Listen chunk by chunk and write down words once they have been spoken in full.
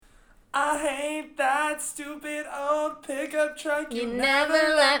I hate that stupid old pickup truck. You never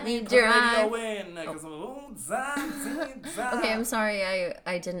let me drive. Okay, I'm sorry.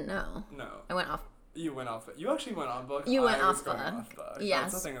 I didn't know. No. I went off. You went off. You actually went on book. You went I was off going book. off book.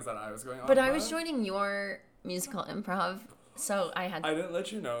 Yes. That's the thing is that I was going off But book. I was joining your musical improv, so I had. I didn't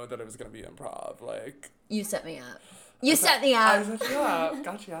let you know that it was gonna be improv. Like. You set me up. You set me up. I set you up.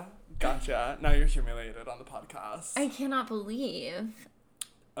 Gotcha. Now you're humiliated on the podcast. I cannot believe.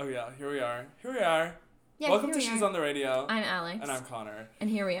 Oh yeah, here we are. Yeah, Welcome to She's on the Radio. I'm Alex. And I'm Connor. And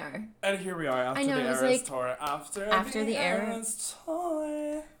here we are. After the Eras tour. After the Eras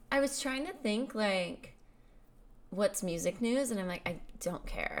tour. I was trying to think, like, what's music news? And I'm like, I don't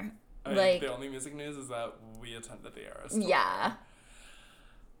care. The only music news is that we attended the Eras tour. Yeah.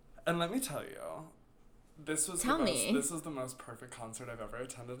 And let me tell you, this was the most perfect concert I've ever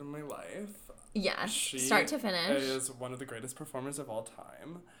attended in my life. Yes, start to finish. Is one of the greatest performers of all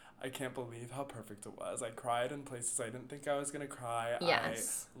time. I can't believe how perfect it was. I cried in places I didn't think I was going to cry.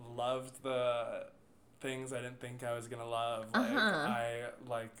 Yes. I loved the things I didn't think I was going to love.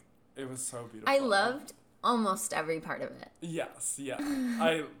 It was so beautiful. I loved almost every part of it. Yes, yeah.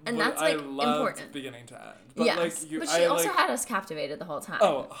 And that's, like, I loved important. Beginning to end. But, yes, but she also had us captivated the whole time.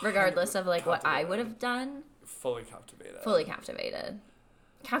 Oh, regardless of, like, what I would have done. Fully captivated.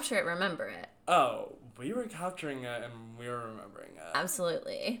 Capture it, remember it. Oh, we were capturing it and we were remembering it.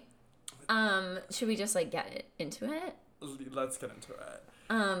 Absolutely. Should we just, like, get into it? Let's get into it.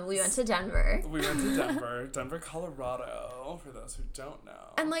 We went to Denver. Denver, Colorado, for those who don't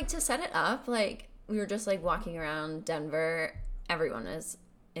know. And, like, to set it up, like, we were just, like, walking around Denver. Everyone is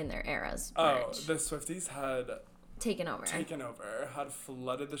in their Eras merch. Oh, the Swifties had taken over, had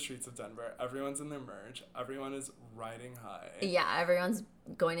flooded the streets of Denver. Everyone's in their merch. Everyone is riding high. Yeah, everyone's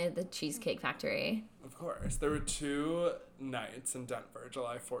going to the Cheesecake Factory. Of course. There were 2 nights in Denver,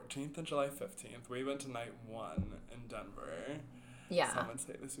 July 14th and July 15th. We went to night 1 in Denver. Yeah. Some would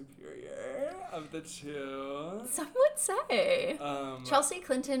say the superior of the 2. Some would say. Chelsea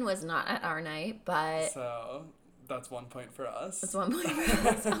Clinton was not at our night, but... So, that's 1 point for us. That's 1 point for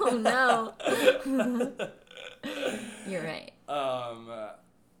us. Oh, no. You're right.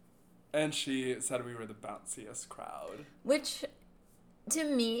 And she said we were the bounciest crowd. Which, to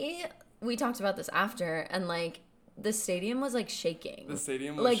me, we talked about this after, and, like, the stadium was, like, shaking. The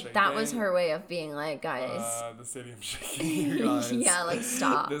stadium was shaking. Like, that was her way of being like, guys. The stadium's shaking, you guys. Yeah, like,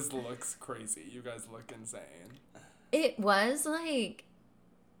 stop. This looks crazy. You guys look insane. It was, like,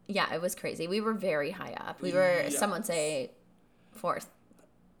 yeah, it was crazy. We were very high up. We were, some would say, 4th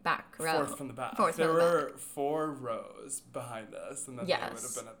back row. 4th from the back. There were 4 rows behind us, and then they would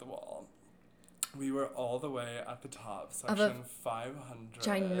have been at the wall. We were all the way at the top, section 500.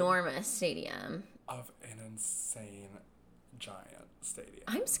 Ginormous stadium. Of an insane, giant stadium.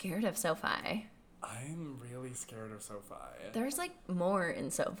 I'm scared of SoFi. I'm really scared of SoFi. There's, like, more in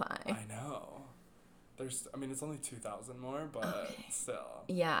SoFi. I know. It's only 2,000 more, but still.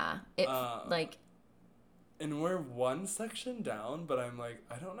 Yeah. And we're 1 section down, but I'm like,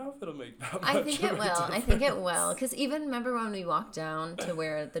 I don't know if it'll make that much I think it will. Difference. I think it will. Because even remember when we walked down to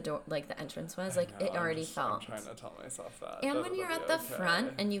where the door, like, the entrance was, like, it already felt. I'm trying to tell myself that. And when you're at the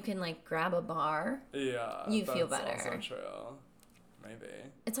front and you can, like, grab a bar, you feel better. That's also true. Maybe.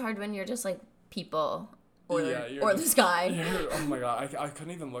 It's hard when you're just, like, people or the sky. Oh my god, I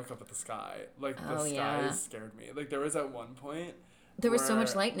couldn't even look up at the sky. Like, the sky scared me. Like, there was at one point. There was so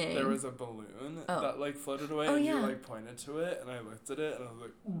much lightning. There was a balloon that, like, floated away, and you, like, pointed to it, and I looked at it, and I was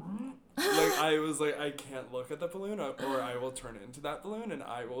like, like, I was like, I can't look at the balloon, or I will turn into that balloon, and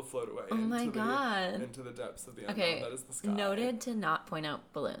I will float away into the depths of the unknown that is the sky. Noted to not point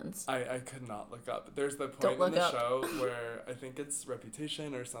out balloons. I could not look up. There's the point in the show where I think it's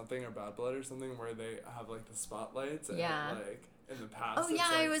Reputation or something, or Bad Blood or something, where they have, like, the spotlights, and, like, in the past. Oh, yeah,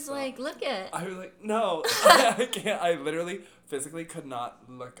 I was like, look it. I was like, no, I can't. I literally, physically could not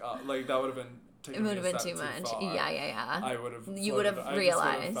look up. Like, that would have been taking me a step too far. Yeah. I would have. You would have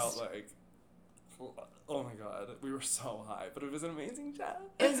realized. I just would have felt like, oh my god, we were so high, but it was an amazing show.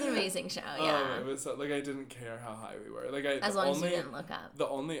 It was an amazing show, yeah. Oh, it was so, like, I didn't care how high we were. Like, as long as you didn't look up. As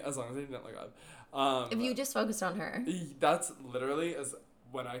long as I didn't look up. If you just focused on her. That's literally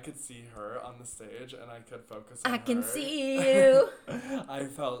when I could see her on the stage and I could focus on her. I can see you. I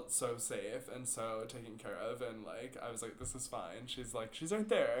felt so safe and so taken care of, and, like, I was like, this is fine. She's right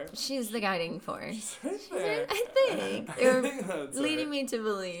there. She's the guiding force. She's right there. I think. You're leading me to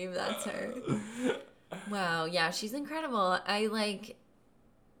believe that's her. Wow, yeah, she's incredible. I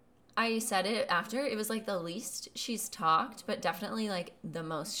said it after, it was, like, the least she's talked, but definitely, like, the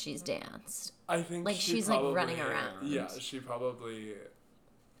most she's danced. I think like, she's probably, like, running around. Yeah, she probably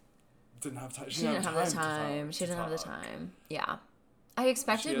didn't have time. She didn't have the time. She didn't have the time. Yeah. I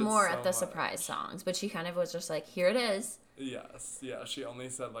expected more at the surprise songs, but she kind of was just like, here it is. Yes. Yeah, she only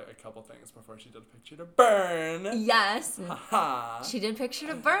said like a couple things before she did Picture to Burn. Yes. She did Picture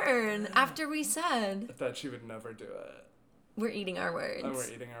to Burn after we said that she would never do it. We're eating our words. And we're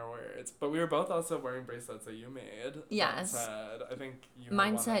eating our words. But we were both also wearing bracelets that you made. Yes. I think you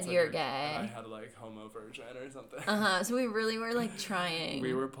Mine said you're gay. And I had like homo version or something. So we really were like trying.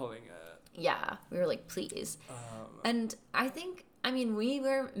 We were pulling it. Yeah. We were like, please. And I think, we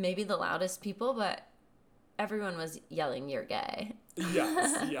were maybe the loudest people, but everyone was yelling, you're gay.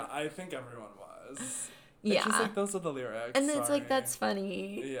 Yes. Yeah. I think everyone was. Yeah. It's just like, those are the lyrics. And it's like, that's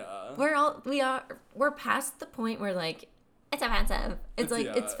funny. Yeah. We're past the point where like, it's offensive.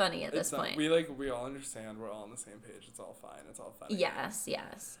 It's funny at this point. We all understand. We're all on the same page. It's all fine. It's all funny. Yes.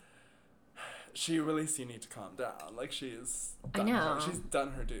 She really you need to calm down. Like, she's done she's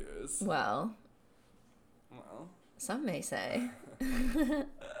done her dues. Well. Some may say. I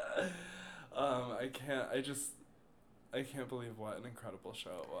can't believe what an incredible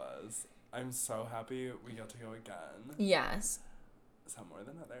show it was. I'm so happy we got to go again. Yes. Some more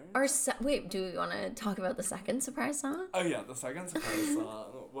than others. Wait, do we want to talk about the second surprise song? Oh yeah, the second surprise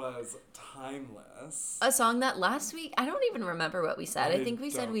song was Timeless. A song that last week, I don't even remember what we said. I think we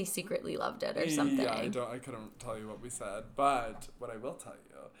said we secretly loved it or something. Yeah, I couldn't tell you what we said, but what I will tell you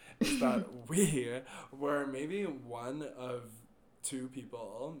is that we were maybe one of two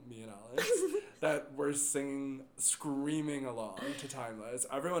people, me and Alex, that were singing, screaming along to Timeless.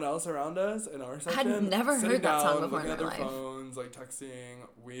 Everyone else around us in our section had never heard that song before in their life. Phones, like texting.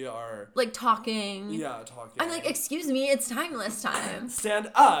 We are like talking. Yeah, talking. I'm like, excuse me, it's Timeless time. Stand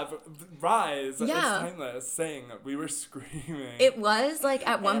up, rise. Yeah. It's Timeless. Sing. We were screaming. It was like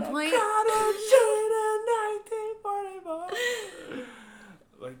at one point.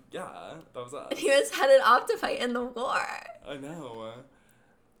 Like, yeah, that was us. He was headed off to fight in the war. I know.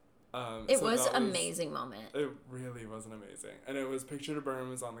 It was an amazing moment. It really was amazing. And it was Picture to Burn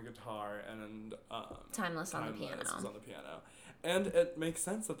was on the guitar and Timeless on the piano. Was on the piano. And it makes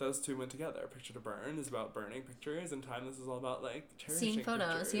sense that those two went together. Picture to Burn is about burning pictures and Timeless is all about like cherishing seeing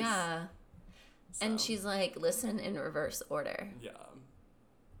photos, pictures. Yeah. So. And she's like, listen in reverse order. Yeah.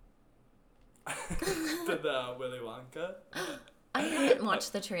 The Willy Wonka. I haven't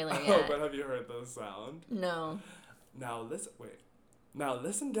watched the trailer yet. Oh, but have you heard the sound? No. Now listen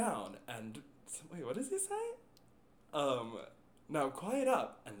down and... Wait, what does he say? Now quiet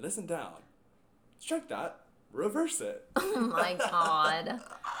up and listen down. Strike that. Reverse it. Oh my god.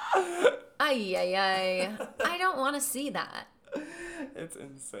 Ay. I don't want to see that. It's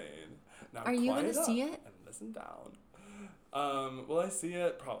insane. Now are you going to see it? And listen down. Well, I see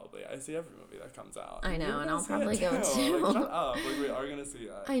it probably. I see every movie that comes out. I know, and I'll probably go too. Like, shut up. Like, we are gonna see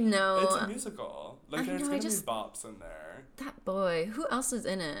it. I know. It's a musical. Like, there's gonna be bops in there. That boy. Who else is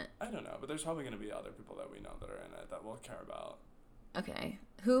in it? I don't know, but there's probably gonna be other people that we know that are in it that we'll care about. Okay.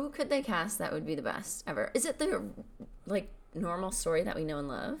 Who could they cast that would be the best ever? Is it the, like, normal story that we know and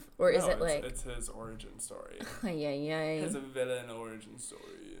love? Or is it, like... it's his origin story. Ay. His villain origin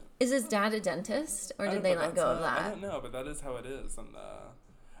story. Is his dad a dentist, or did they let go of that? I don't know, but that is how it is. And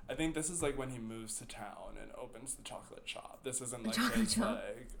I think this is like when he moves to town and opens the chocolate shop. This isn't like his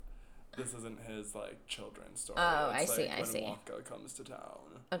like. This isn't his like children's story. Oh, it's I see. When Wonka comes to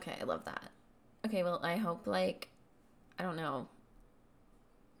town. Okay, I love that. Okay, well, I hope like, I don't know.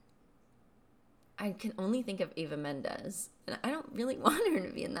 I can only think of Eva Mendes, and I don't really want her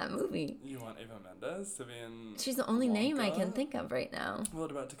to be in that movie. You want Eva Mendes to be in? She's the only Wonka? name I can think of right now.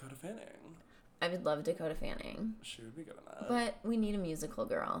 What about Dakota Fanning? I would love Dakota Fanning. She would be good in that. But we need a musical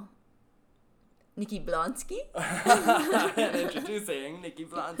girl. Nikki Blonsky? Introducing Nikki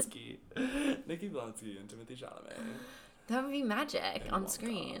Blonsky. Nikki Blonsky and Timothée Chalamet. That would be magic on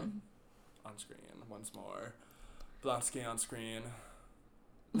screen. On screen, once more. Blonsky on screen.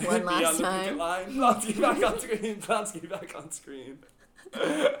 One last time. Blonsky back on screen. Blonsky back on screen.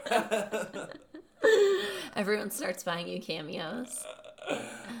 Everyone starts buying you cameos. Oh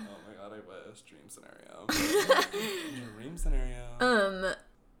my god, I wish. Dream scenario. Dream scenario.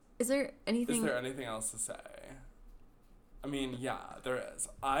 Is there anything else to say? I mean, yeah, there is.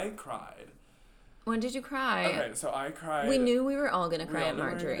 I cried. When did you cry? Okay, so I cried. We knew we were all gonna cry at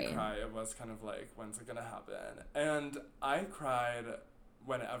Marjorie. We were gonna cry. It was kind of like, when's it gonna happen? And I cried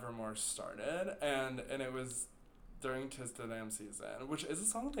when Evermore started, and it was during 'Tis the Damn Season, which is a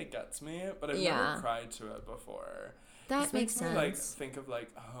song that gets me, but I've never cried to it before. That makes sense. Me, like, think of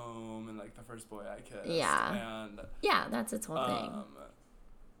like home and like the first boy I kissed. Yeah. And yeah, that's its whole thing.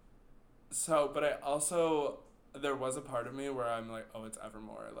 So, but I also there was a part of me where I'm like, oh, it's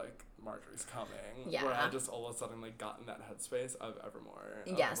Evermore, like, Marjorie's coming. Yeah. Where I just all of a sudden, like, got in that headspace of Evermore.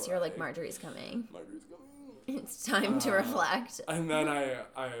 Yes, you're like, Marjorie's coming. Marjorie's coming. It's time to reflect. And then I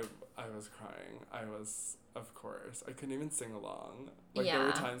was crying. I was, of course. I couldn't even sing along. Like, there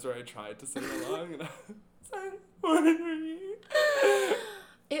were times where I tried to sing along, and I was like, Marjorie.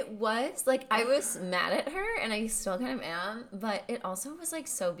 It was, like, I was mad at her, and I still kind of am, but it also was, like,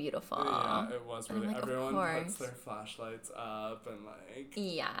 so beautiful. Yeah, it was really. Like, everyone puts their flashlights up and, like, for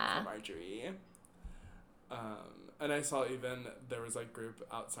Marjorie. And I saw even there was, like, group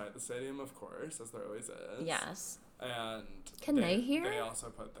outside the stadium, of course, as there always is. Yes. And can they hear? They also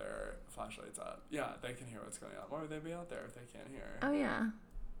put their flashlights up. Yeah, they can hear what's going on. Why would they be out there if they can't hear? Oh, yeah.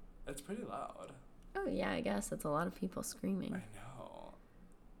 It's pretty loud. Oh, yeah, I guess. It's a lot of people screaming. I know.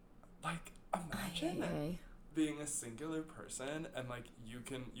 Like, imagine being a singular person and, like,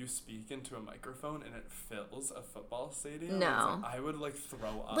 you speak into a microphone and it fills a football stadium. No. Like, I would, like,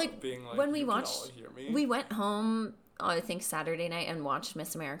 throw up, like, being like, when we watched, hear me. We went home, I think Saturday night, and watched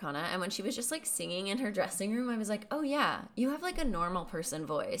Miss Americana, and when she was just, like, singing in her dressing room, I was like, oh, yeah, you have, like, a normal person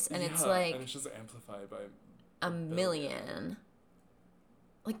voice, and it's, like... and it's just amplified by a million.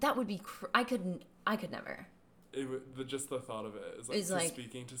 Like, that would be... I could never. Just the thought of it is, like,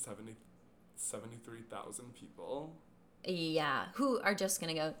 speaking to 73,000 people. Yeah, who are just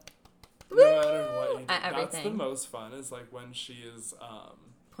gonna go... No matter what you do. At everything. That's the most fun, is, like, when she is...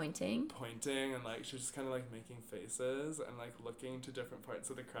 Pointing, and, like, she's just kind of, like, making faces and, like, looking to different parts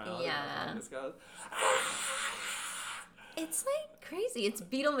of the crowd. Yeah. And just goes, it's, like, crazy. It's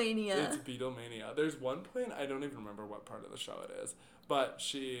Beatlemania. There's one point, I don't even remember what part of the show it is, but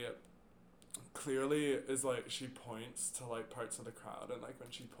she clearly is, like, she points to, like, parts of the crowd, and, like, when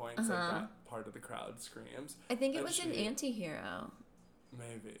she points, like, that part of the crowd screams. I think it was an Anti-Hero.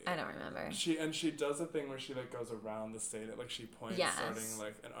 Maybe. I don't remember. She does a thing where she, like, goes around the stadium, like, she points starting,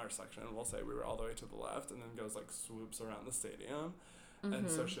 like, in our section, and we'll say we were all the way to the left, and then goes, like, swoops around the stadium, and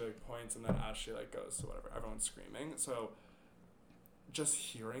so she, like, points, and then as she, like, goes to whatever, everyone's screaming, so just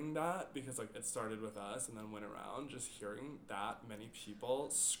hearing that, because, like, it started with us and then went around, just hearing that many people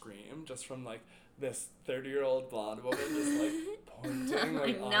scream just from, like, this 30-year-old blonde woman just, like, pointing,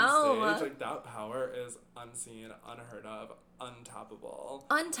 like, on stage, like, that power is unseen, unheard of, untappable.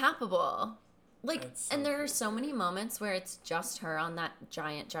 Like, so and there are so many moments where it's just her on that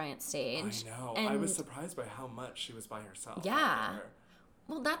giant stage. I know. And I was surprised by how much she was by herself. Yeah.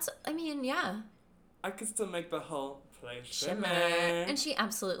 Well, yeah. I could still make the whole place shimmer. And she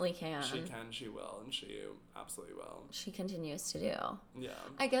absolutely can. She can, she will, and she absolutely will. She continues to do. Yeah.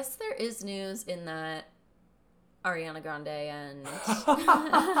 I guess there is news in that Ariana Grande and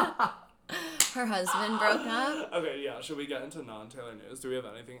her husband broke up. Okay, yeah. Should we get into non-Taylor news? Do we have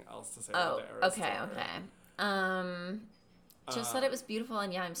anything else to say about the Eras Tour? Okay. Just that it was beautiful,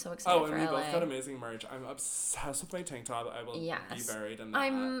 and yeah, I'm so excited for LA. Oh, and we both got amazing merch. I'm obsessed with my tank top. I will be buried in that.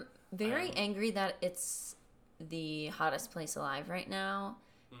 I'm very angry that it's the hottest place alive right now.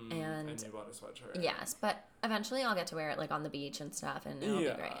 And you bought a sweatshirt. Yes, but eventually I'll get to wear it, like, on the beach and stuff, and it'll be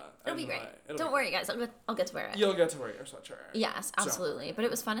great. It'll be great. Don't worry, guys. I'll get to wear it. You'll get to wear your sweatshirt. Yes, absolutely. But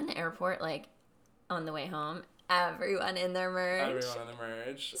it was fun in the airport, like, on the way home. Everyone in their merch. It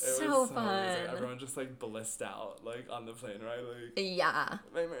so was so fun. amazing. Everyone just, like, blissed out, like, on the plane, right? Like, yeah.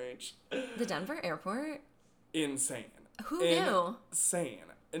 My merch. The Denver airport? Insane. Who knew?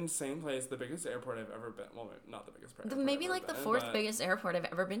 Insane place. The biggest airport I've ever been. Well, not the biggest airport. Maybe, like, the fourth biggest airport I've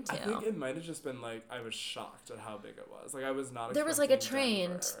ever been to. I think it might have just been, like, I was shocked at how big it was. Like, I was not. There was, like, a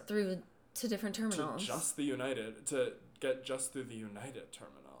train through to different terminals. To get just through the United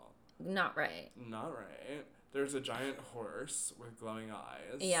terminal. Not right. There's a giant horse with glowing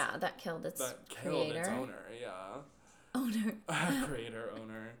eyes. Yeah, that killed its creator. Its owner, yeah. Owner. Creator,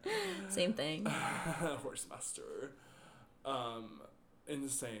 owner. Same thing. Horse master.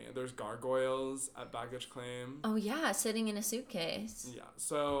 Insane. There's gargoyles at baggage claim. Oh, yeah, sitting in a suitcase. Yeah,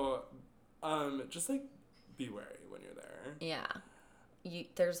 so, just, like, be wary when you're there. Yeah.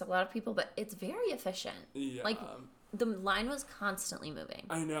 There's a lot of people, but it's very efficient. Yeah. Like, the line was constantly moving.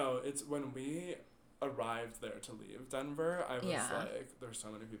 I know. It's when we arrived there to leave Denver, I was like, there's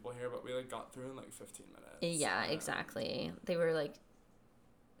so many people here, but we, like, got through in, like, 15 minutes. Yeah, exactly. They were, like,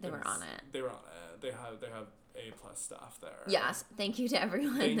 they were on it. They have A+ staff there. Yes, thank you to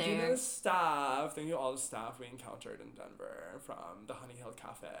everyone there. Thank you to the staff. Thank you to all the staff we encountered in Denver, from the Honey Hill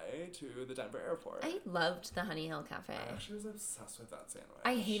Cafe to the Denver airport. I loved the Honey Hill Cafe. I actually was obsessed with that sandwich.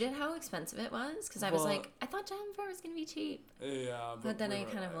 I hated how expensive it was, because I was like, I thought Denver was going to be cheap. Yeah, but then I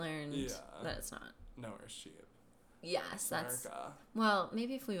kind of learned that it's not. Nowhere's cheap. Yes, that's... America. Well,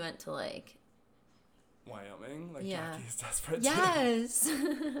 maybe if we went to, like, Wyoming, like yeah. Jackie's desperate. Yes.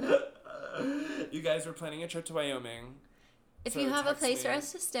 You guys were planning a trip to Wyoming. If you have a place for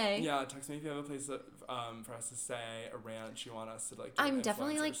us to stay. Yeah, text me if you have a place for us to stay, a ranch you want us to like. I'm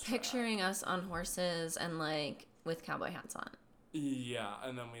definitely like picturing us on horses and like with cowboy hats on. Yeah,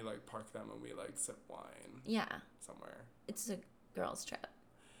 and then we like park them and we like sip wine. Yeah. Somewhere. It's a girls' trip.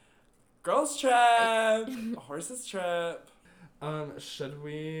 Girls' trip. A horses trip. Should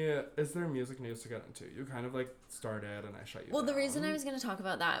we? Is there music news to get into? You kind of like started and I shut you down. The reason I was gonna talk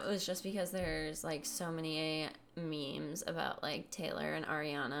about that was just because there's like so many memes about like Taylor and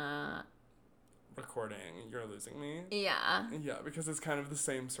Ariana recording You're Losing Me. Yeah. Yeah, because it's kind of the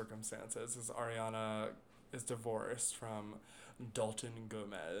same circumstances as Ariana is divorced from Dalton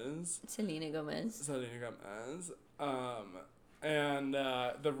Gomez. Selena Gomez. And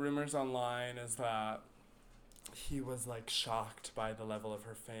the rumors online is that he was like shocked by the level of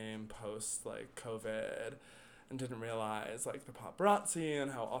her fame post like COVID and didn't realize like the paparazzi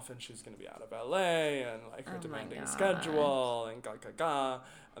and how often she's going to be out of LA and like her demanding schedule and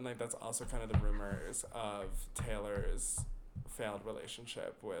and like that's also kind of the rumors of Taylor's failed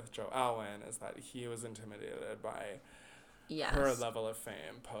relationship with Joe Alwyn, is that he was intimidated by her level of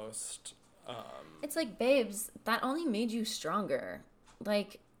fame post it's like, babes, that only made you stronger.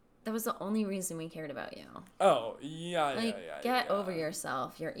 Like, that was the only reason we cared about you. Oh, yeah. Get over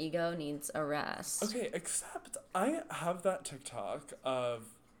yourself. Your ego needs a rest. Okay, except I have that TikTok of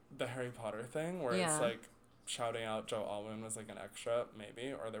the Harry Potter thing where it's like shouting out Joe Alwyn was like an extra,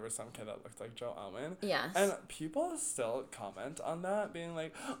 maybe, or there was some kid that looked like Joe Alwyn. Yes. And people still comment on that, being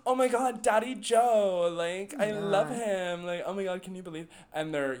like, oh my god, Daddy Joe, like, I love him, like, oh my god, can you believe?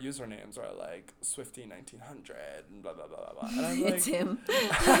 And their usernames are like Swifty1900 and blah, blah, blah, blah, blah. And I'm it's like, him.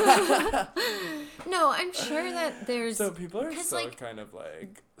 No, I'm sure that there's... So people are still like, kind of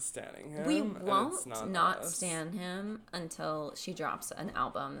like standing him. We won't not stan him until she drops an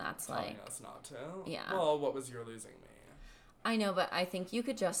album that's like... us not to? Yeah. Well, what was You're Losing Me? I know, but I think you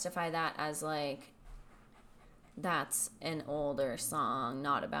could justify that as like, that's an older song,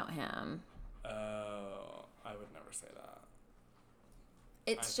 not about him. Oh, I would never say that.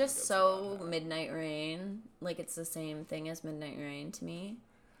 It's just so Midnight Rain. Like, it's the same thing as Midnight Rain to me.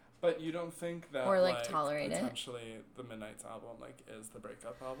 But you don't think that, or like Tolerate potentially the Midnight's album, like, is the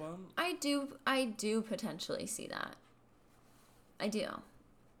breakup album? I do potentially see that. I do.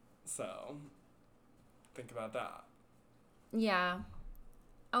 So, think about that. Yeah.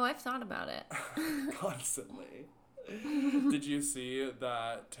 Oh, I've thought about it. Constantly. Did you see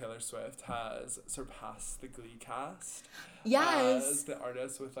that Taylor Swift has surpassed the Glee cast? Yes. As the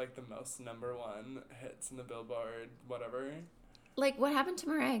artist with, like, the most #1 hits in the Billboard, whatever. Like, what happened to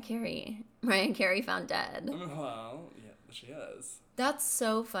Mariah Carey? Mariah Carey found dead. Well, yeah, she is. That's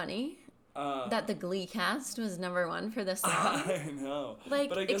so funny. That the Glee cast was #1 for this song. I know. Like,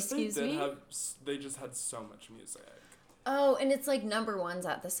 but I guess excuse me? they just had so much music. Oh, and it's like #1s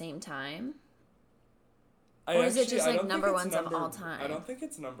at the same time? Or is it just like #1s of all time? I don't think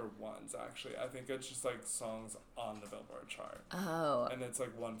it's #1s, actually. I think it's just like songs on the Billboard chart. Oh. And it's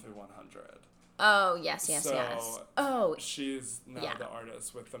like 1 through 100. Oh, yes. So oh. She's now the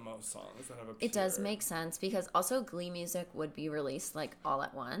artist with the most songs that have appeared. It does make sense because also Glee music would be released like all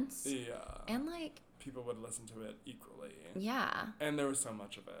at once. Yeah. And like... people would listen to it equally. Yeah. And there was so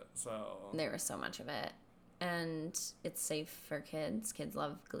much of it, so... There was so much of it. And it's safe for kids. Kids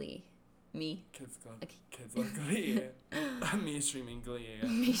love Glee. Me. Kids love Glee. Me streaming Glee.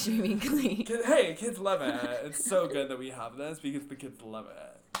 Me streaming Glee. Hey, kids love it. It's so good that we have this because the kids love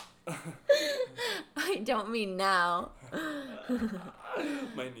it. I don't mean now.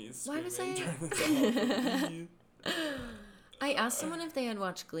 My niece Why was I... during the I asked someone if they had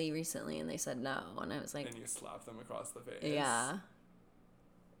watched Glee recently, and they said no. And I was like... And you slapped them across the face. Yeah.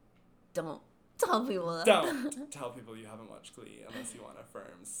 Don't tell people that. Don't tell people you haven't watched Glee unless you want a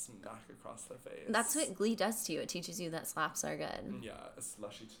firm smack across the face. That's what Glee does to you. It teaches you that slaps are good. Yeah, a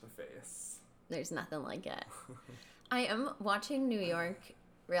slushy to the face. There's nothing like it. I am watching New York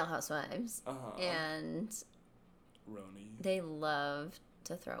Real Housewives, and Roni. They love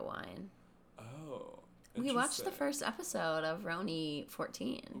to throw wine. Oh, we watched the first episode of Roni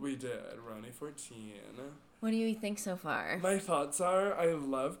 14. We did, Roni 14. What do you think so far? My thoughts are, I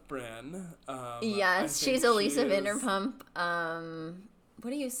love Brynn. Yes, she's a Lisa Vanderpump.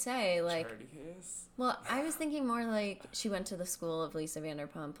 What do you say? Like, charity case? Well, I was thinking more like she went to the school of Lisa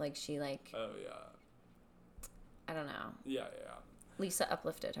Vanderpump. Like, she like... Oh, yeah. I don't know. Yeah. Lisa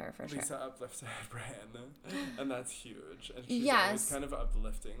uplifted her, for sure. Lisa uplifted Brynn, and that's huge. And she's always kind of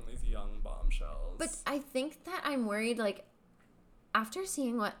uplifting these young bombshells. But I think that I'm worried, like, after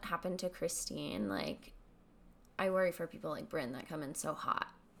seeing what happened to Christine, like, I worry for people like Brynn that come in so hot.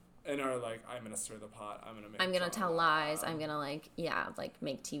 And are like, I'm going to stir the pot. I'm going to tell lies. I'm going to, like,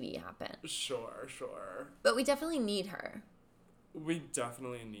 make TV happen. Sure. But we definitely need her. We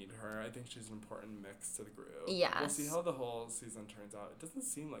definitely need her. I think she's an important mix to the group. Yes. We'll see how the whole season turns out. It doesn't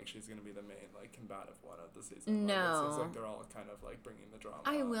seem like she's going to be the main, like, combative one of the season. No. Like, it seems like they're all kind of, like, bringing the drama.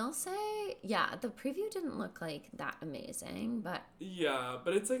 I will say, yeah, the preview didn't look, like, that amazing, but... Yeah,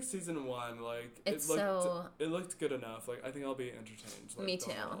 but it's, like, season 1. Like, it looked good enough. Like, I think I'll be entertained. Like, me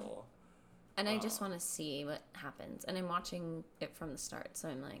too. And I just want to see what happens. And I'm watching it from the start, so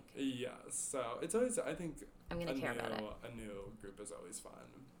I'm like... Yes, so it's always, I think... I'm going to care about it. A new group is always fun.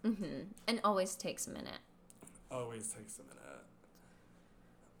 Mm-hmm. And always takes a minute. Always takes a minute.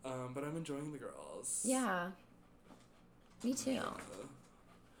 But I'm enjoying the girls. Yeah. Me too.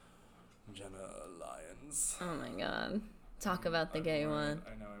 Jenna Lyons. Oh my god. Talk about the gay one.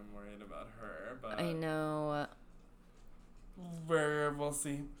 I know I'm worried about her, but... I know. We'll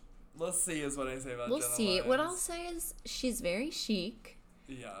see. We'll see is what I say about Jenna We'll see. Lyons. What I'll say is she's very chic.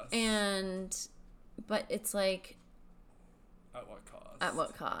 Yes. But it's like... At what cost? At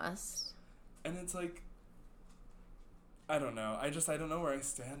what cost? And it's like... I don't know. I don't know where I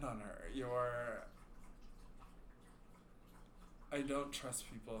stand on her. I don't trust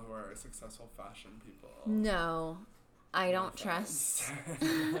people who are successful fashion people. No. I don't trust.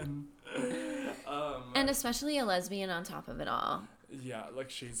 And especially a lesbian on top of it all. Yeah,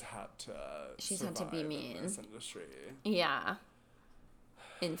 like she's had to be mean in this industry. Yeah.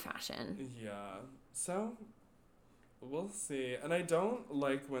 In fashion. Yeah. So, we'll see. And I don't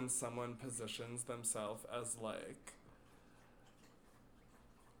like when someone positions themselves as, like,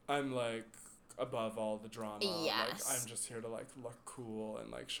 I'm, like, above all the drama. Yes. Like, I'm just here to, like, look cool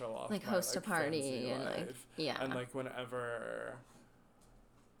and, like, show off like, my, host like, a party and, life. like, yeah. And, like, whenever...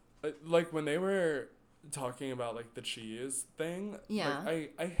 Like, when they were talking about, like, the cheese thing... Yeah.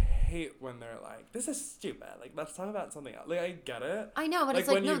 Like, I hate when they're like, this is stupid. Like, let's talk about something else. Like, I get it. I know, but like,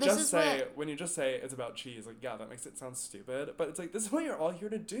 it's like, no, this is what... When you just say it's about cheese, like, yeah, that makes it sound stupid. But it's like, this is what you're all here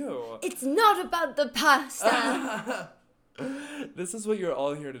to do. It's not about the pasta. This is what you're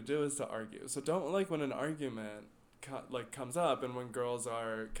all here to do, is to argue. So don't, like, when an argument comes up and when girls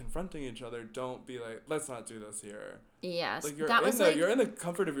are confronting each other, don't be like, let's not do this here. Yes. Like, you're in the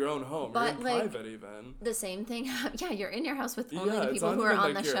comfort of your own home. You're in private even. The same thing. Yeah, you're in your house with only the people who are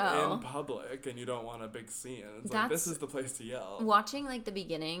on the show. You're in public and you don't want a big scene. It's like, this is the place to yell. Watching, like, the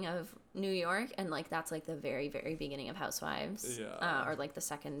beginning of New York, and, like, that's, like, the very, very beginning of Housewives. Yeah. Or, like, the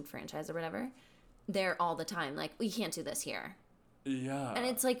second franchise or whatever. They're all the time like, we can't do this here. Yeah. And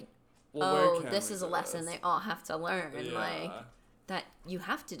it's like, this is a lesson they all have to learn. Yeah. Like, that you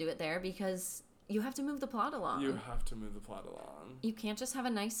have to do it there because you have to move the plot along. You have to move the plot along. You can't just have a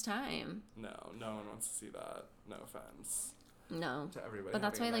nice time. No one wants to see that. No offense. No. To everybody. But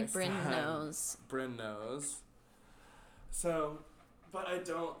that's why, like, Brynn knows. Brynn knows. So, but I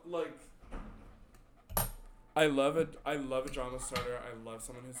don't, like... I love a drama starter. I love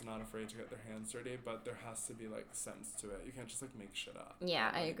someone who's not afraid to get their hands dirty, but there has to be, like, sense to it. You can't just, like, make shit up. Yeah,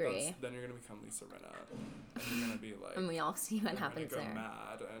 I agree. Then you're gonna become Lisa Rinna, and you're gonna be like... And we all see what happens there. You're gonna go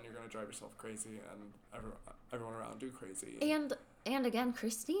mad, and you're gonna drive yourself crazy, and everyone around do crazy. And again,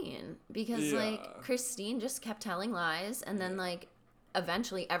 Christine, because like Christine just kept telling lies, and then like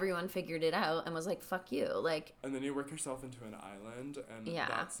eventually everyone figured it out and was like, "Fuck you!" Like. And then you work yourself into an island, and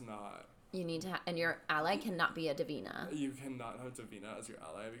that's not. You need to, and your ally cannot be a Davina. You cannot have Davina as your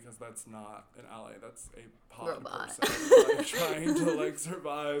ally because that's not an ally. That's a pod robot person, like, trying to like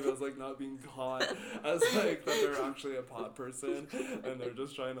survive as like not being caught as like that they're actually a pod person, and they're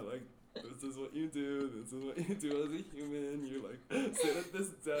just trying to like. This is what you do. This is what you do as a human. You like sit at this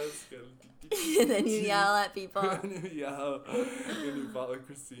desk and then you yell at people. And you yell and you follow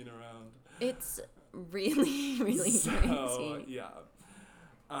Christine around. It's really, really crazy. Yeah.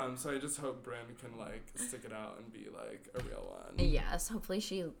 So I just hope Brynn can like stick it out and be like a real one. Yes. Hopefully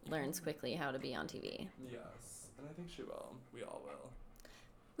she learns quickly how to be on TV. Yes, and I think she will. We all will.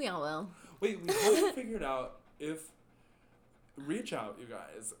 We all will. Wait, we haven't figured out if. Reach out, you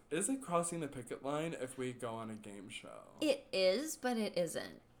guys. Is it crossing the picket line if we go on a game show? It is, but it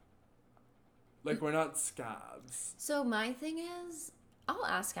isn't. Like, we're not scabs. So my thing is, I'll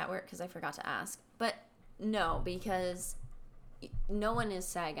ask at work because I forgot to ask. But no, because no one is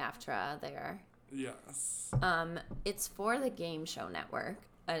SAG-AFTRA there. Yes. It's for the Game Show Network,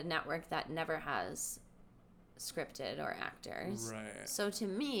 a network that never has scripted or actors. Right. So to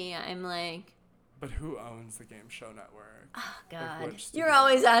me, I'm like... But who owns the Game Show Network? Oh, God. Like, you're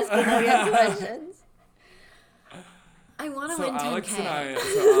always asking me questions. I want to win 10K.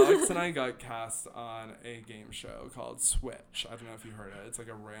 Alex and I got cast on a game show called Switch. I don't know if you heard it. It's like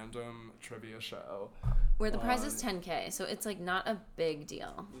a random trivia show. Where the prize is 10K, so it's like not a big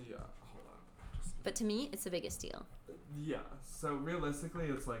deal. Yeah, hold on. But to me, it's the biggest deal. Yeah, so realistically,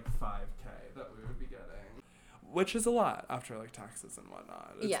 it's like 5K that we would be getting. Which is a lot after like taxes and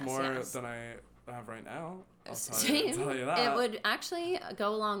whatnot. It's more than I have right now. I'll tell you that. It would actually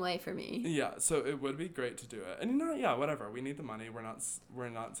go a long way for me. Yeah, so it would be great to do it. And whatever. We need the money. We're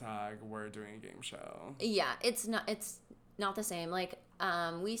not SAG. We're doing a game show. Yeah, it's not the same. Like,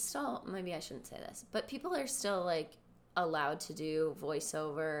 we still, maybe I shouldn't say this, but people are still like allowed to do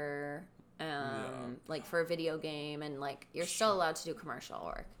voiceover, like for a video game, and like you're still allowed to do commercial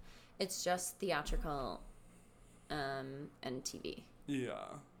work. It's just theatrical, and TV. Yeah.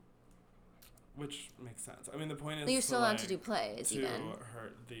 Which makes sense. I mean, the point is you're still allowed to do plays, to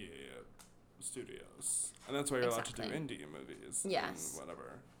hurt the studios, and that's why you're allowed to do indie movies. Yes, and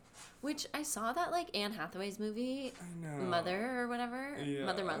whatever. Which I saw that like Anne Hathaway's movie, Mother or whatever,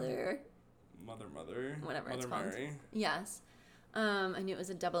 Mother, whatever it's called. Mary. Yes, I knew it was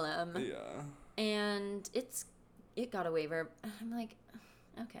a double M. Yeah, and it got a waiver. I'm like,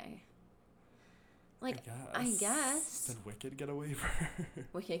 okay. Like, I guess. Did Wicked get a waiver?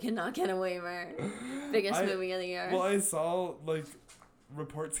 Wicked cannot get a waiver. Biggest movie of the year. Well, I saw, like,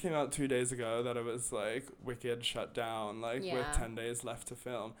 reports came out 2 days ago that it was, like, Wicked shut down, like, with 10 days left to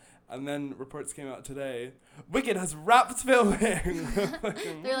film. And then reports came out today, Wicked has wrapped filming.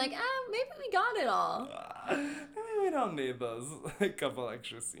 They're like, maybe we got it all. Maybe we don't need those, like, couple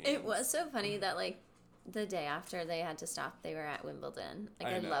extra scenes. It was so funny that, like, the day after they had to stop, they were at Wimbledon.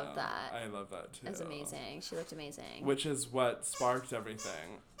 Like, I love that. I love that, too. It was amazing. She looked amazing. Which is what sparked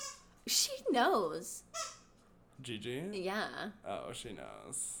everything. She knows. Gigi? Yeah. Oh, she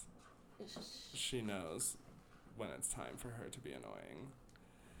knows. She knows when it's time for her to be annoying.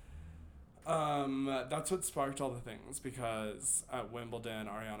 That's what sparked all the things, because at Wimbledon,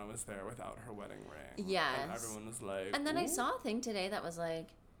 Ariana was there without her wedding ring. Yes. And everyone was like, and then ooh. I saw a thing today that was like,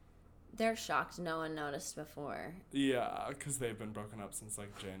 they're shocked no one noticed before. Yeah, because they've been broken up since,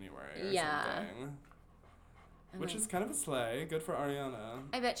 like, January or something. Which is kind of a slay. Good for Ariana.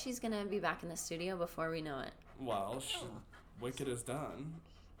 I bet she's going to be back in the studio before we know it. Well, Wicked is done.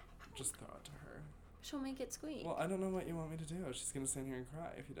 Just throw it to her. She'll make it squeak. Well, I don't know what you want me to do. She's going to stand here and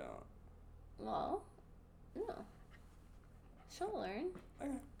cry if you don't. Well, no. She'll learn.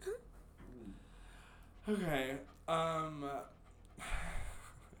 Okay.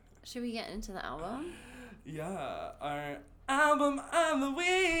 Should we get into the album? Yeah. Our album of the week.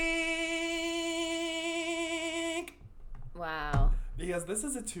 Wow. Because this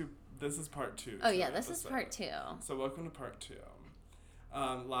is part 2. Oh yeah, this is part 2. So welcome to part 2.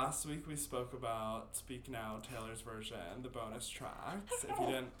 Last week we spoke about Speak Now, Taylor's version, the bonus tracks. If you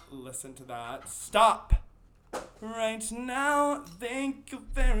didn't listen to that, stop right now. Thank you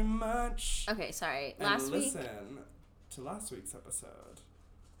very much. Okay, sorry. And listen to last week's episode,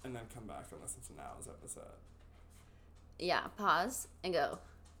 and then come back and listen to now's episode. Yeah, pause and go.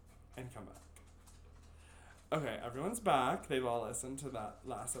 And come back. Okay, everyone's back. They've all listened to that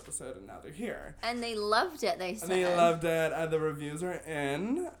last episode, and now they're here. And they loved it, they said. And they loved it. The reviews are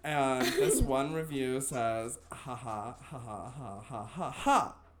in, and this one review says, ha ha, ha ha, ha ha, ha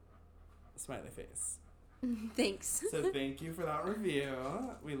ha. Smiley face. Thanks. So thank you for that review.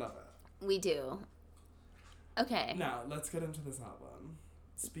 We love it. We do. Okay. Now, let's get into this album.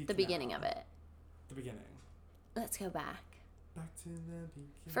 The beginning of it. The beginning. Let's go back. Back to the beginning.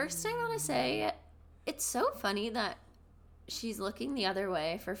 First, I want to say, it's so funny that she's looking the other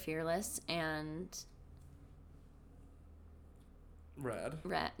way for Fearless and... Red?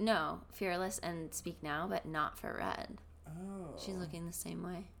 No, Fearless and Speak Now, but not for Red. Oh. She's looking the same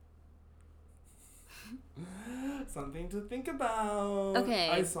way. Something to think about. Okay.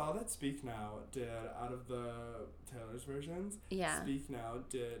 I saw that Speak Now did, out of the Taylor's versions, Speak Now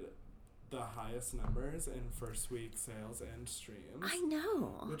did the highest numbers in first week sales and streams. I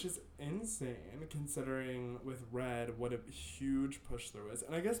know. Which is insane, considering with Red what a huge push there was.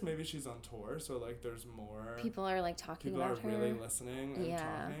 And I guess maybe she's on tour, so like there's more... People are like talking about her. People are really listening and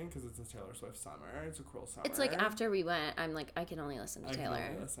talking, because it's a Taylor Swift summer. It's a cruel summer. It's like after we went, I'm like, I can only listen to Taylor.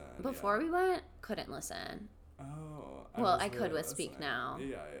 Can only listen, Before we went, couldn't listen. Oh. I could with Speak Now.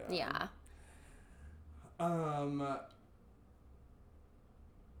 Yeah.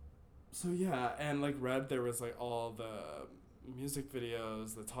 So yeah, and like Red, there was like all the music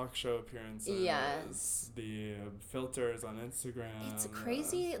videos, the talk show appearances, yes, the filters on Instagram. It's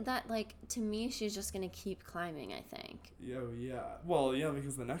crazy that, like, to me, she's just gonna keep climbing, I think. Yeah. Well, yeah,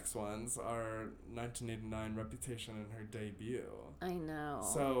 because the next ones are 1989 Reputation and her debut. I know.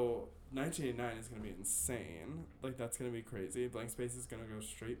 So 1989 is gonna be insane. Like, that's gonna be crazy. Blank Space is gonna go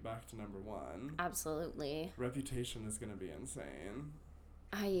straight back to number 1. Absolutely. Reputation is gonna be insane.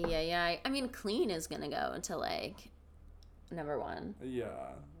 I mean, Clean is gonna go into, like, number 1.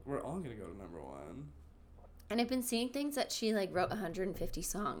 Yeah, we're all gonna go to number 1. And I've been seeing things that she, like, wrote 150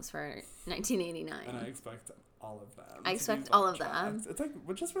 songs for 1989. And I expect all of them. I expect all of them. It's like,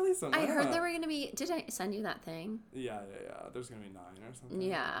 we'll just release them. I heard there were gonna be. Did I send you that thing? Yeah. There's gonna be 9 or something.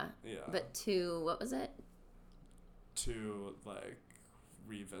 Yeah. But 2, what was it? 2, like,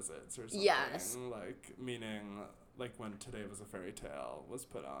 revisits or something. Yes. Like, meaning, like, when Today Was a Fairy Tale was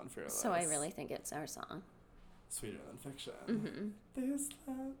put on Fearless. So I really think it's our song. Sweeter Than Fiction. Mm-hmm. This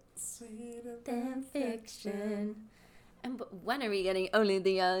love sweeter than fiction. And when are we getting Only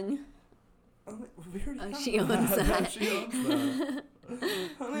the Young? She owns that. She owns that.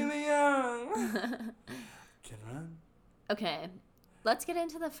 Only the Young. Can run. Okay, let's get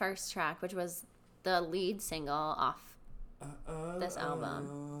into the first track, which was the lead single off this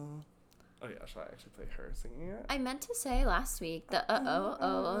album. Oh yeah, should I actually play her singing it? I meant to say last week the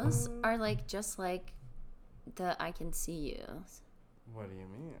ohs are like just like the I Can See You. What do you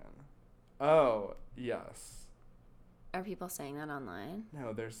mean? Oh, yes. Are people saying that online?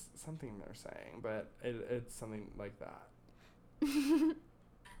 No, there's something they're saying, but it's something like that.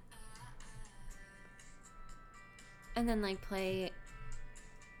 And then like play.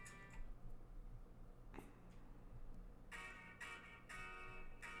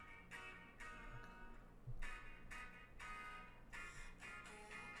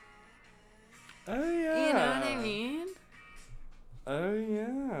 Oh yeah. You know what I mean? Oh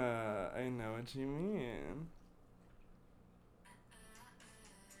yeah, I know what you mean.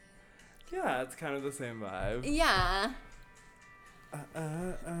 Yeah, it's kind of the same vibe. Yeah.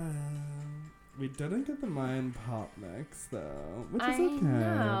 We didn't get the Mind Pop mix though, which is I okay.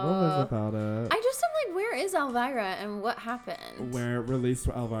 know. What was about it? I just am like, where is Elvira and what happened? Where released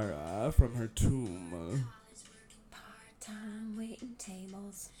Elvira from her tomb. Part-time waiting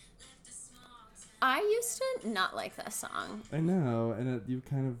tables. I used to not like this song. I know, and you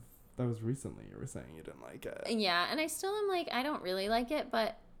kind of, that was recently you were saying you didn't like it. Yeah, and I still am like, I don't really like it,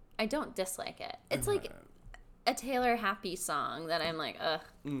 but I don't dislike it. It's like a Taylor Happy song that I'm like, ugh,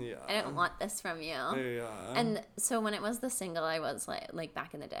 yeah. I don't want this from you. Yeah. And so when it was the single, I was like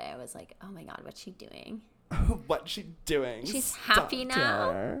back in the day, I was like, oh my God, what's she doing? What's she doing? She's happy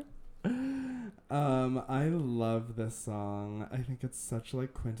now. I love this song. I think it's such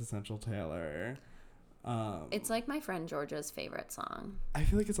like quintessential Taylor. It's like my friend Georgia's favorite song. I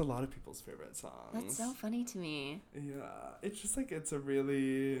feel like it's a lot of people's favorite songs. That's so funny to me. Yeah, it's just like it's a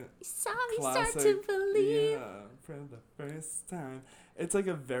really You saw me classic, start to believe. Yeah, for the first time. It's like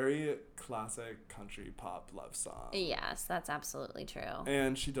a very classic country pop love song. Yes, that's absolutely true.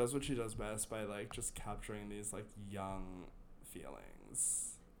 And she does what she does best by like just capturing these like young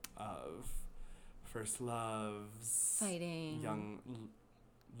feelings of first loves, Fighting, young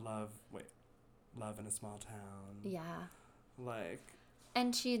love in a small town. Yeah. Like,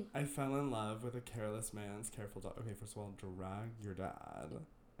 and I fell in love with a careless man's careful daughter. Okay, first of all, drag your dad.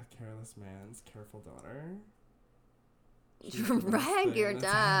 A careless man's careful daughter. Drag your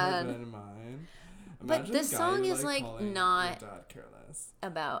dad. But this song is like not careless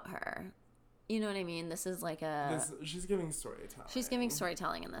about her. You know what I mean? This is like she's giving storytelling. She's giving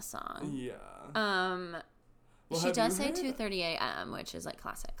storytelling in this song. Yeah. Well, she does say 2:30 a.m., which is like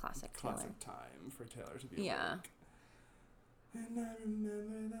classic Taylor. Time for Taylor to be yeah. awake. And I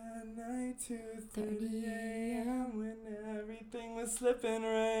remember that night, 2:30 a.m. when everything was slipping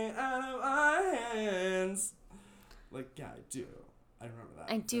right out of our hands. Like, yeah, I do. I remember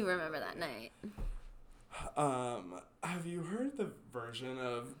that. I do remember that night. Have you heard the version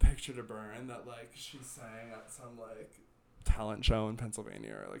of Picture to Burn that, like, she sang at some, like, talent show in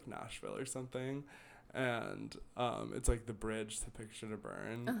Pennsylvania or, like, Nashville or something? And, it's, like, the bridge to Picture to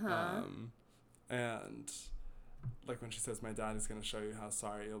Burn. Uh-huh. And, like, when she says, my dad is going to show you how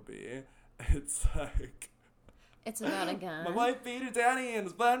sorry you'll be, it's, like... It's about a gun. My wife beat her daddy and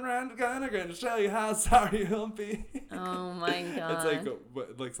his blood ran the gun. I'm going to show you how sorry he'll be. Oh my God.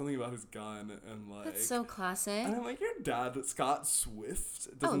 It's like something about his gun and like. That's so classic. And I'm like, your dad, Scott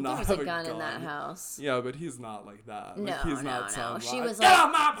Swift, does there not was have a gun in that house. Yeah, but he's not like that. No, like, he's not no. She was get like,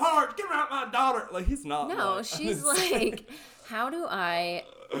 out my porch, get out my daughter. Like he's not. No, like, she's like, how do I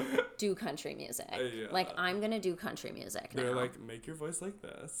do country music. Yeah. Like, I'm going to do country music now. They're like, make your voice like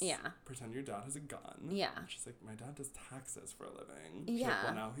this. Yeah. Pretend your dad has a gun. Yeah. She's like, my dad does taxes for a living. Yeah. Like,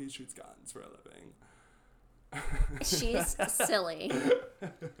 well, now he shoots guns for a living. She's silly.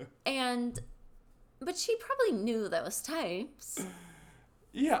 But she probably knew those types.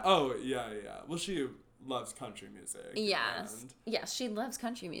 Yeah. Oh, yeah. Well, she loves country music. Yes. Yes, she loves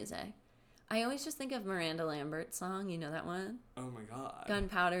country music. I always just think of Miranda Lambert's song. You know that one? Oh, my God.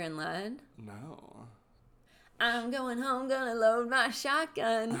 Gunpowder and Lead? No. I'm going home, gonna load my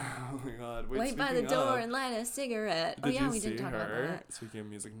shotgun. Oh, my God. Wait by the door and light a cigarette. We didn't talk about that. Speaking of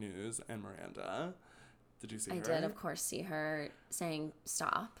music news and Miranda, did you see her? I did, of course, see her saying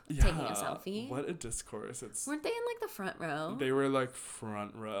stop, taking a selfie. What a discourse. Weren't they in, like, the front row? They were, like,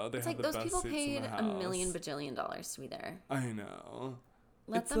 front row. They had the best seats in the house. Those people paid $1 million bajillion to be there. I know.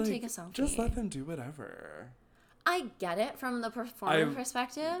 Let them take a selfie. Just let them do whatever. I get it from the performer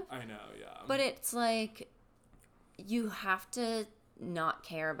perspective. I know, yeah. But it's like, you have to not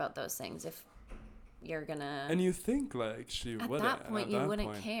care about those things if you're gonna. And you think, like, she wouldn't. At that point, you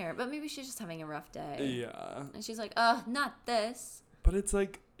wouldn't care. But maybe she's just having a rough day. Yeah. And she's like, not this. But it's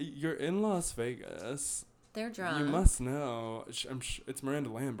like, you're in Las Vegas. They're drunk. You must know. It's Miranda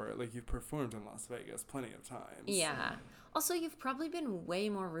Lambert. Like, you've performed in Las Vegas plenty of times. Yeah. Also, you've probably been way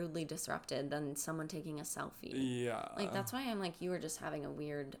more rudely disrupted than someone taking a selfie. Yeah. Like, that's why I'm like, you were just having a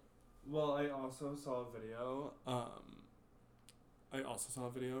weird... Well, I also saw a video,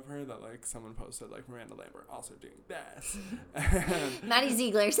 of her that, like, someone posted, like, Miranda Lambert also doing this. Maddie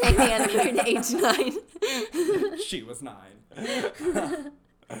Ziegler saying the N-word at age 9. She was 9.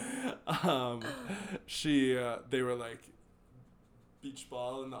 They were, like, beach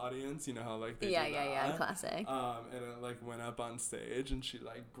ball in the audience, you know how, like, they do that? Yeah, classic. And it, like, went up on stage, and she,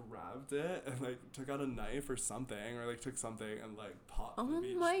 like, grabbed it and, like, took out a knife or something, or, like, took something and, like, popped the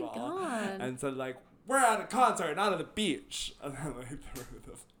beach ball. Oh, my God. And said, like, we're at a concert, not at the beach. And then, like, threw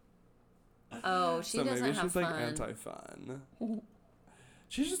the... Oh, she doesn't have fun. So maybe she's, like, anti-fun.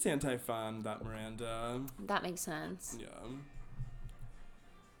 She's just anti-fun, that Miranda. That makes sense. Yeah.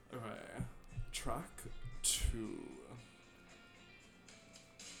 Okay. Track 2.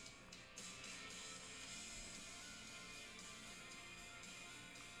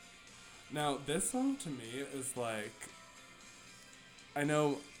 Now, this song to me is like, I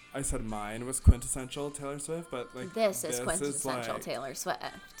know I said mine was quintessential Taylor Swift, but like this is quintessential like, Taylor Swift.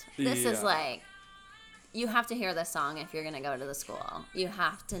 This is like, you have to hear this song if you're gonna go to the school. You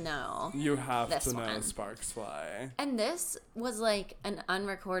have to know. You have to know Sparks Fly. And this was like an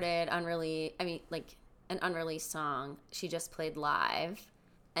unrecorded, an unreleased song. She just played live.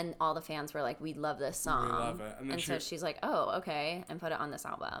 And all the fans were like, we love this song. We love it. And so she's like, oh, okay, and put it on this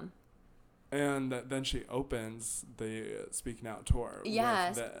album. And then she opens the Speak Now tour.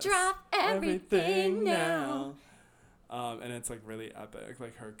 Yes. With this. Drop everything now. And it's like really epic,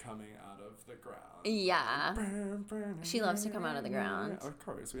 like her coming out of the ground. Yeah. She loves to come out of the ground. Of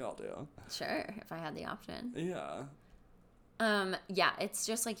course, we all do. Sure, if I had the option. Yeah. Yeah, it's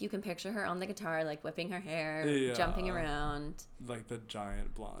just like you can picture her on the guitar, like whipping her hair, jumping around. Like the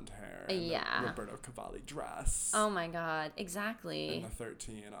giant blonde hair. And the Roberto Cavalli dress. Oh my God, exactly. And the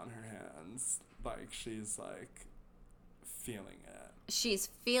 13 on her hands. Like, she's like feeling it. She's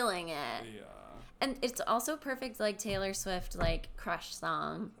feeling it. Yeah. And it's also perfect, like Taylor Swift, like crush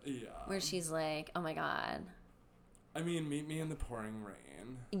song. Yeah. Where she's like, oh my God. I mean, meet me in the pouring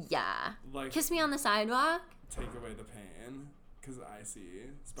rain. Yeah. Like, kiss me on the sidewalk. Take away the pain, because I see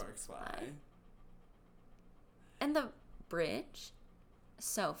sparks fly. And the bridge,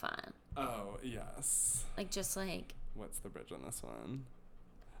 so fun. Oh, yes. Like, just like... What's the bridge on this one?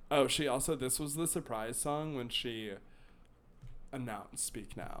 Oh, this was the surprise song when she announced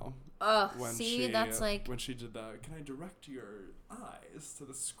Speak Now. Oh, that's like... When she did the, can I direct your eyes to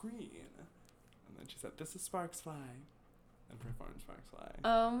the screen? And then she said, this is Sparks Fly. And performed Sparks Fly.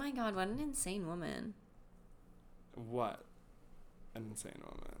 Oh my God, what an insane woman. What an insane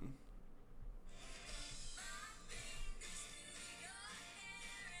woman.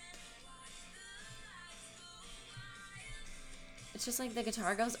 It's just like the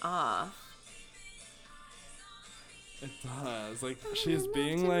guitar goes off. It does. Like, she's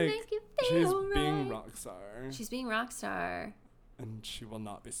being rock star. She's being rock star. And she will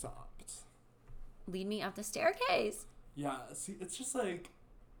not be stopped. Lead me up the staircase. Yeah, see, it's just like,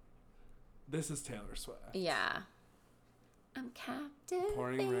 this is Taylor Swift. Yeah. I'm captivated.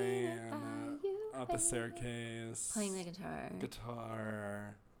 Pouring rain, up a staircase. Playing the guitar.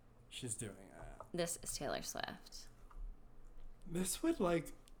 Guitar. She's doing it. This is Taylor Swift. This would,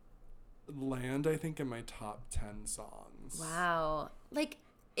 like, land, I think, in my top 10 songs. Wow. Like,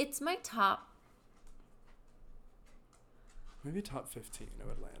 It's my top. Maybe top 15 it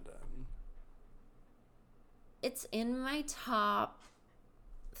would land in. It's in my top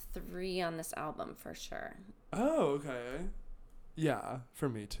 3 on this album for sure. Oh, okay. Yeah, for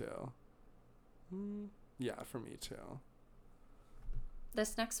me too. Yeah, for me too.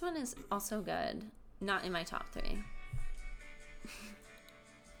 This next one is also good. Not in my top 3.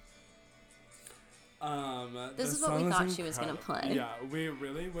 This is what we thought she was going to play. Yeah, we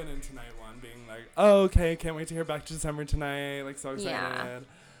really went into night 1 being like, oh, okay, can't wait to hear Back to December tonight. Like, so excited.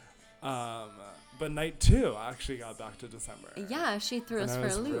 Yeah. But night 2 actually got Back to December. Yeah, she threw us for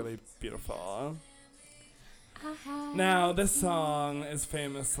a loop. It was really beautiful. Now, this song is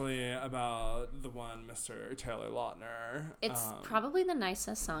famously about the one Mr. Taylor Lautner. It's probably the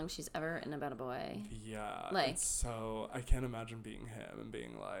nicest song she's ever written about a boy. Yeah. Like, so I can't imagine being him and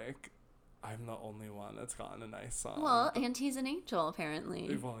being like, I'm the only one that's gotten a nice song. Well, and he's an angel,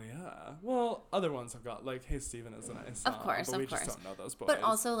 apparently. Well, yeah. Well, other ones have got, like, Hey Stephen is a nice song. Of course, but we just don't know those boys. But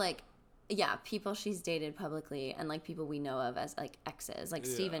also, like, yeah, people she's dated publicly and, like, people we know of as, like, exes. Like,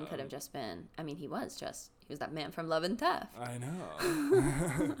 Stephen could have just been, I mean, he was that man from Love and Theft. I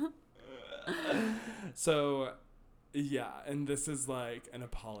know. So, yeah, and this is, like, an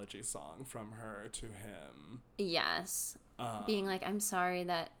apology song from her to him. Yes. Being like, I'm sorry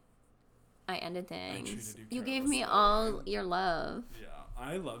that I ended things. I treated you gave me all your love. Yeah,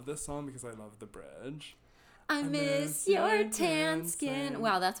 I love this song because I love the bridge. I miss your tan skin.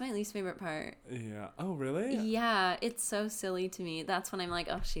 Wow, that's my least favorite part. Yeah. Oh, really? Yeah, it's so silly to me. That's when I'm like,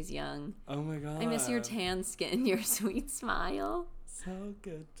 oh, she's young. Oh my god. I miss your tan skin, your sweet smile. So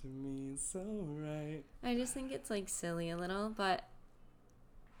good to me, so right. I just think it's like silly a little, but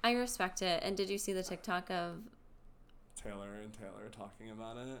I respect it. And did you see the TikTok of Taylor talking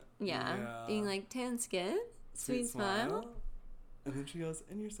about it? Yeah. Being like, tan skin, sweet smile. And then she goes,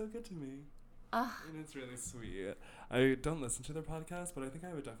 and you're so good to me. And it's really sweet. I don't listen to their podcast, but I think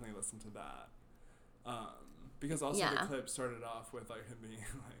I would definitely listen to that. Because also the clip started off with like him being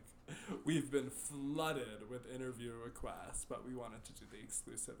like, we've been flooded with interview requests, but we wanted to do the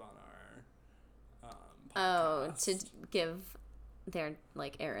exclusive on our podcast. To give their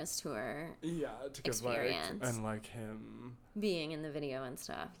like Eras tour to experience. And like him being in the video and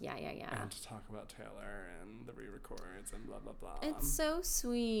stuff. Yeah. And to talk about Taylor and the re-records and blah blah blah. It's so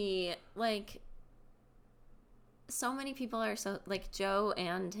sweet. Like, so many people are so like, Joe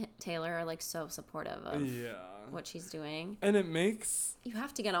and Taylor are like so supportive of what she's doing. And it makes, you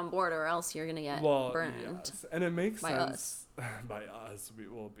have to get on board or else you're gonna get burned. Yes. And it makes by sense by us.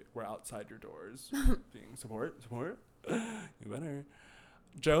 We're outside your doors being support. You better.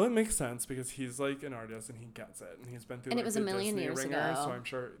 Joe, it makes sense because he's like an artist and he gets it, and he's been through. And like, it was the a million Disney years ringer, ago. So I'm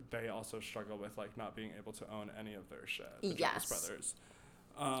sure they also struggle with like not being able to own any of their shit. The Yes. Jonas Brothers.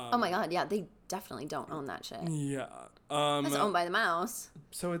 Oh my god, yeah, they definitely don't own that shit. Yeah. It's owned by the mouse.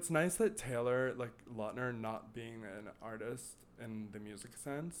 So it's nice that Taylor, like Lautner, not being an artist in the music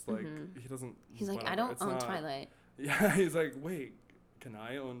sense, like he doesn't. He's like, I don't own Twilight. Yeah, he's like, wait, can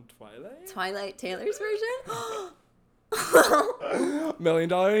I own Twilight? Twilight Taylor's version? $1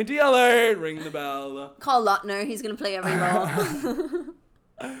 million AD alert! Ring the bell. Call Lautner. He's gonna play every role.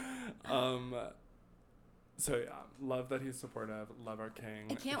 So yeah, love that he's supportive. Love our king.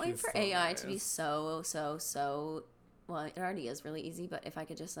 I can't wait for AI to be so. Well, it already is really easy, but if I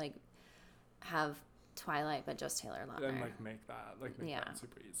could just like have Twilight, but just Taylor Lautner, and like make that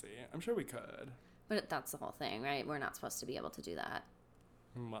super easy. I'm sure we could. But that's the whole thing, right? We're not supposed to be able to do that.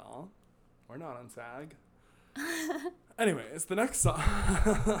 Well, we're not on SAG. Anyways, the next song.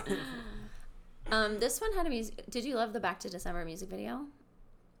 This one had a music. Did you love the Back to December music video?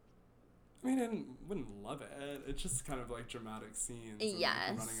 I mean, I wouldn't love it. It's just kind of like dramatic scenes. Yes.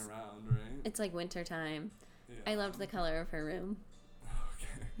 And running around, right? It's like winter time. Yeah. I loved the color of her room.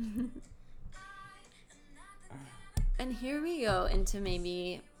 Okay. And here we go into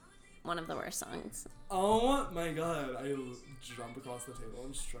maybe one of the worst songs. Oh my god. I jump across the table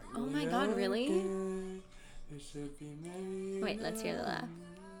and strangle. Oh my god, really? It should be Mary. Wait, let's hear the laugh.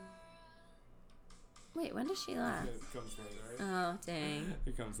 Wait, when does she laugh? It comes later. Oh, dang.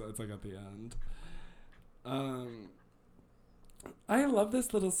 It's like at the end. I love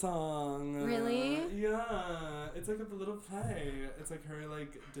this little song. Really? Yeah. It's like a little play. It's like her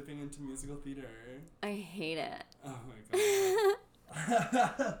like dipping into musical theater. I hate it. Oh my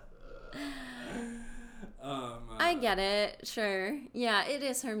god. I get it, sure. Yeah, it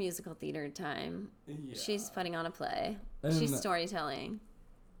is her musical theater time. Yeah. She's putting on a play. She's storytelling.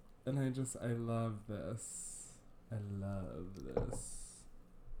 And I love this. I love this.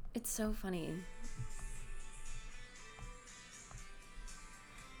 It's so funny.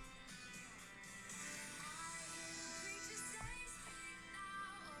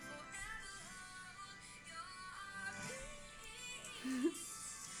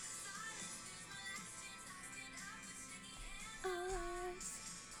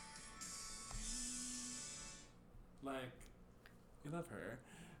 love her.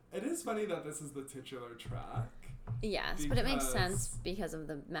 It is funny that this is the titular track. Yes, but it makes sense because of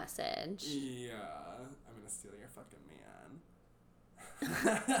the message. Yeah. I'm gonna steal your fucking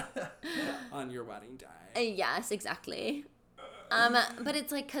man. On your wedding day. Yes, exactly. But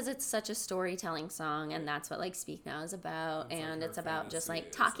it's like, because it's such a storytelling song, and that's what like Speak Now is about, it's and like it's about just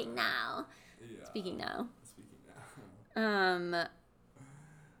like talking now. Yeah. Speaking now.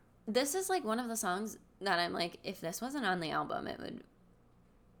 This is like one of the songs that I'm like, if this wasn't on the album, it would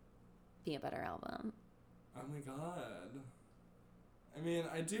be a better album. Oh my god. I mean,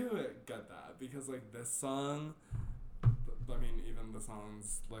 I do get that, because like this song, I mean, even the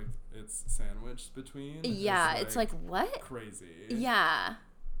songs like it's sandwiched between. Yeah, it's like what? Crazy. Yeah.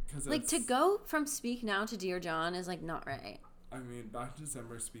 Like to go from Speak Now to Dear John is like not right. I mean, Back to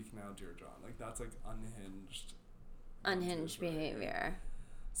December, Speak Now, Dear John. Like that's like unhinged behavior.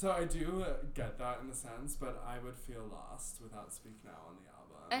 So I do get that in a sense, but I would feel lost without Speak Now on the album.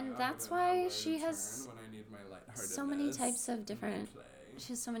 And that's why she has when I need my lightheartedness, so many types of different. She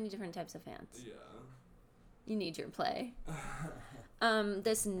has so many different types of fans. Yeah. You need your play.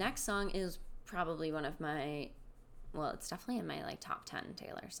 This next song is probably one of my, well, it's definitely in my like top 10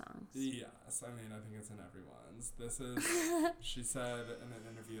 Taylor songs. Yes, I mean, I think it's in everyone's. This is, she said in an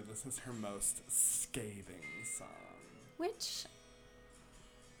interview, this is her most scathing song. Which?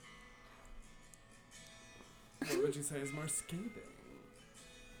 What would you say is more scathing?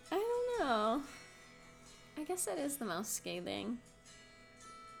 I don't know. I guess it is the most scathing.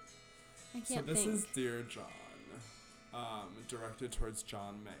 I can't think. So this is Dear John, directed towards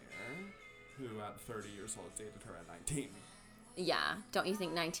John Mayer, who at 30 years old dated her at 19. Yeah, don't you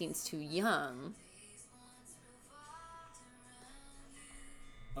think 19's too young?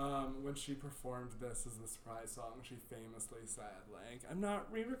 When she performed this as the surprise song, she famously said, like, I'm not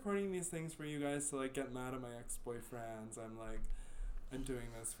re-recording these things for you guys to, like, get mad at my ex-boyfriends. I'm doing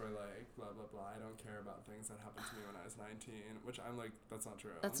this for, like, blah, blah, blah. I don't care about things that happened to me when I was 19, which I'm like, that's not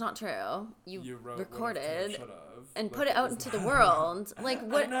true. That's not true. You recorded and like, put it out into the world. Like,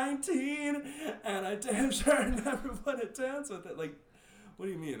 what? I'm 19, and I damn sure never want to dance with it. Like, what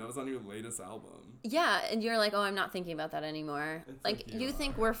do you mean? That was on your latest album. Yeah, and you're like, oh, I'm not thinking about that anymore. It's like you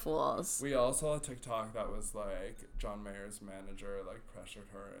think we're fools. We all saw a TikTok that was like John Mayer's manager like pressured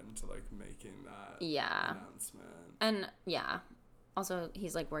her into like making that announcement. And yeah, also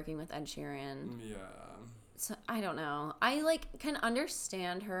he's like working with Ed Sheeran. Yeah. So I don't know. I like can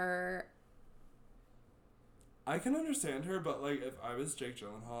understand her. I can understand her, but like if I was Jake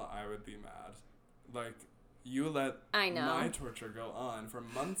Gyllenhaal, I would be mad. Like. You let my torture go on for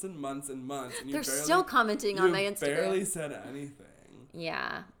months and months and months. And they're still commenting on my Instagram. You barely said anything.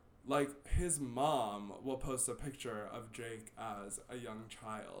 Yeah. Like, his mom will post a picture of Jake as a young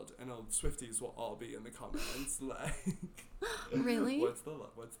child, and Swifties will all be in the comments, like... Really? What's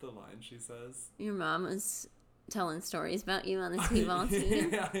the line she says? Your mom was telling stories about you on the T-ball team?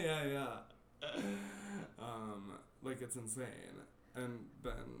 Yeah. Like, it's insane. And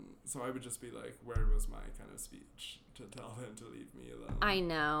then, so I would just be like, where was my kind of speech to tell him to leave me alone? I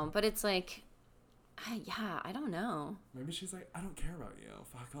know, but it's like, I don't know. Maybe she's like, I don't care about you.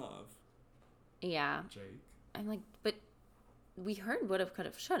 Fuck off. Yeah. Jake. I'm like, but we heard would've,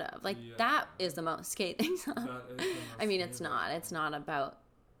 could've, should've. Like, that is the most scathing song. That is the most I mean, it's not. It's not about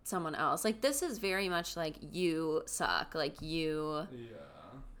someone else. Like, this is very much like, you suck. Like, you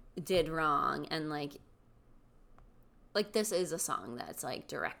did wrong. And, like, this is a song that's, like,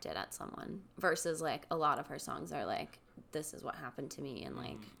 directed at someone versus, like, a lot of her songs are, like, this is what happened to me and,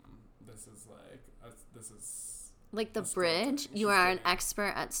 like... This is... Like, the bridge, you are an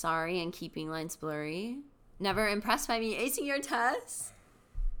expert at sorry and keeping lines blurry. Never impressed by me acing your tests.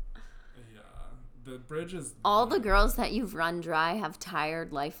 Yeah. The bridge is... All the girls that you've run dry have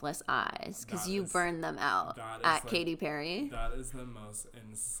tired, lifeless eyes because you burned them out at Katy Perry. That is the most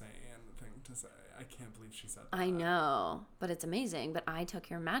insane thing to say. I can't believe she said that. I know, but it's amazing. But I took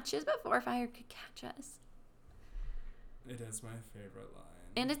your matches before fire could catch us. It is my favorite line.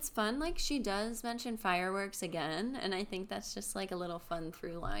 And it's fun, like, she does mention fireworks again, and I think that's just, like, a little fun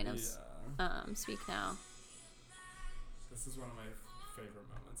through line of Speak Now. This is one of my favorite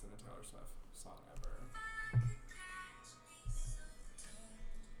moments in a Taylor Swift song ever.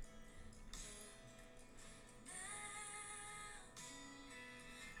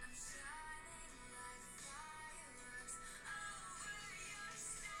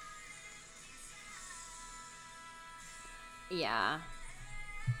 Yeah.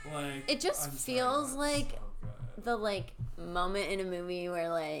 Like, it just feels like the, like, moment in a movie where,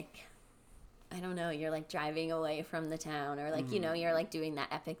 like, I don't know, you're, like, driving away from the town or, like, you know, you're, like, doing that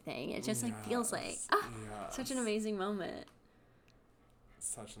epic thing. It just, like, feels like, such an amazing moment.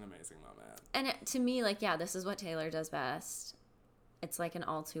 such an amazing moment. And to me, like, yeah, this is what Taylor does best. It's like an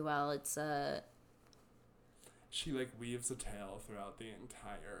all too well. It's a... She, like, weaves a tale throughout the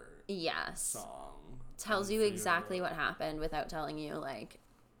entire song. Tells you exactly what happened without telling you, like,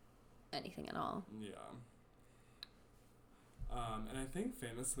 anything at all. Yeah. And I think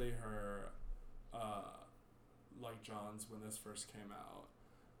famously her, like, John's, when this first came out,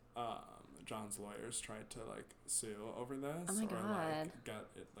 John's lawyers tried to, like, sue over this. Oh my God. Like, get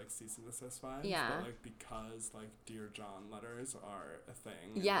it, like, cease and desist vibes. Yeah. But, like, because, like, Dear John letters are a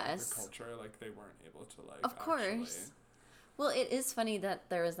thing in the culture, like, they weren't able to, like, of course. Well, it is funny that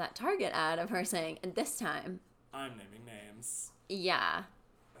there was that Target ad of her saying, and this time... I'm naming names. Yeah.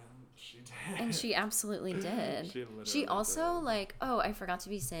 And she did. And she absolutely did. She also, did. Like, oh, I forgot to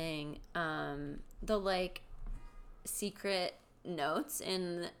be saying, the, like, secret notes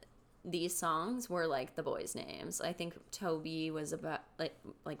in these songs were, like, the boys' names. I think Toby was about,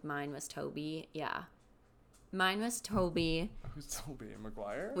 like mine was Toby. Yeah. Mine was Toby. Who's Toby?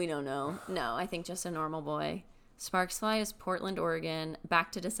 Maguire? We don't know. No, I think just a normal boy. Sparks Fly is Portland, Oregon.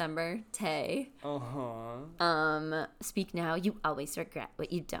 Back to December, Tay. Speak Now, You Always Regret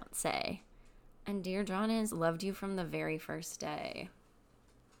What You Don't Say. And Dear John is Loved You From the Very First Day.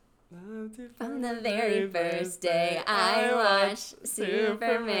 From the very first day I watched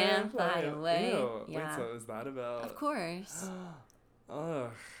Superman fly away. Ew. Yeah. Wait, so is that about... Of course. Ugh.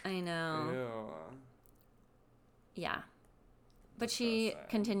 I know. Ew. Yeah. But she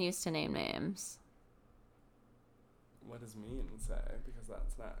continues to name names. What does Mean say? Because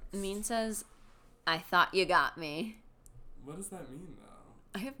that's next. Mean says, I thought you got me. What does that mean,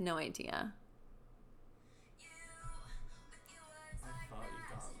 though? I have no idea.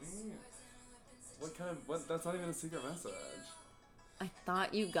 What? That's not even a secret message. I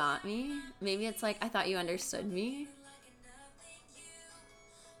thought you got me? Maybe it's like, I thought you understood me?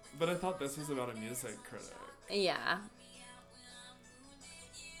 But I thought this was about a music critic. Yeah.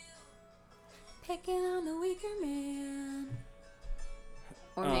 Picking on the weaker man.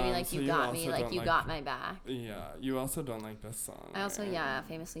 Or maybe like, you got me, like, you got my back. Yeah, you also don't like this song. I also,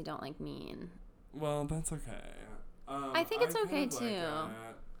 famously don't like Mean. Well, that's okay. I think it's okay, too.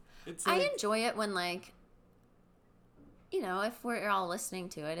 It's like, I enjoy it when, like, you know, if we're all listening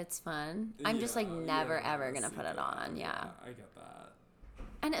to it, it's fun. I'm just, like, never, ever gonna put it on. Yeah. I get that.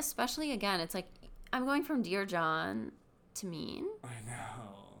 And especially, again, it's like, I'm going from Dear John to Mean. I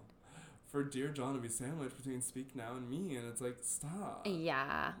know. For Dear John to be sandwiched between Speak Now and Me, and it's like, stop.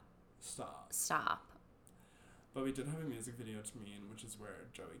 Yeah. Stop. But we did have a music video to Mean, which is where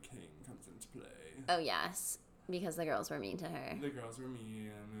Joey King comes into play. Oh, yes. Because the girls were mean to her. The girls were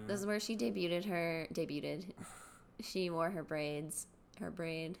mean. This is where she debuted. She wore her braid.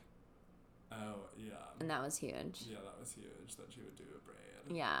 Oh, yeah. And that was huge. Yeah, that was huge that she would do a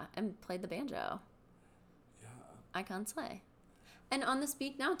braid. Yeah, and played the banjo. Yeah. Icon slay. And on the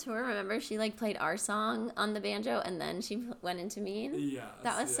Speak Now tour, remember she, like, played our song on the banjo and then she went into Mean? Yes.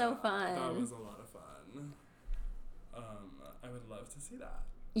 That was so fun. That was a lot of fun. I would love to see that.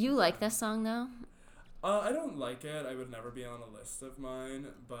 You like this song, though? I don't like it. I would never be on a list of mine,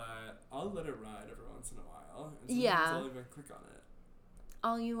 but I'll let it ride every once in a while. And sometimes I'll even click on it.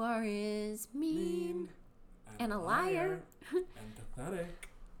 All you are is mean and a liar. And pathetic.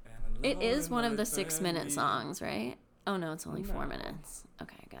 And it is one of the 6-minute songs, right? Oh, no, it's only 4 minutes.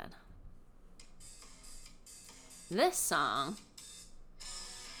 Okay, good. This song.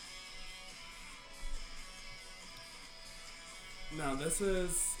 Now, this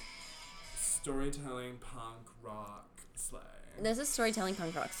is storytelling punk rock slay. This is storytelling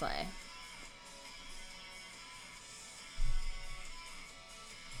punk rock slay.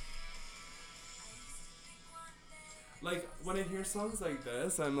 Like, when I hear songs like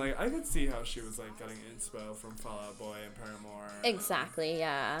this, I'm like, I could see how she was, like, getting inspo from Fall Out Boy and Paramore. Exactly,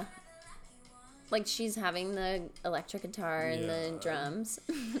 yeah. Like, she's having the electric guitar and the drums.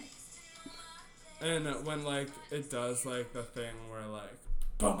 And when, like, it does, like, the thing where, like,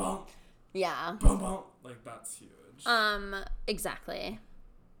 boom, boom. Yeah. Boom, boom. Like, that's huge. Exactly.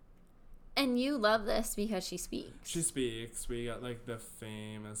 And you love this because she speaks. She speaks. We got, like, the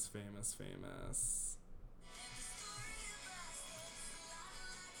famous.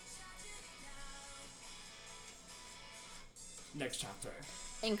 Next chapter.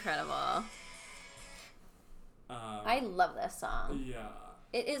 Incredible. I love this song. Yeah.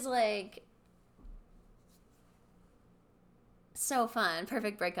 It is, like, so fun.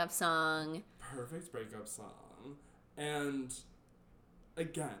 Perfect breakup song. And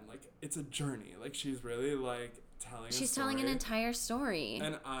again, like, it's a journey. Like, she's really, like, telling a story. She's telling an entire story.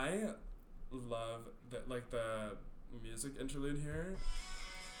 And I love that, like, the music interlude here.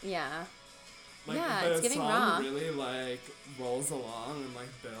 Yeah. Like, yeah, the it's giving song raw. really, like, rolls along and, like,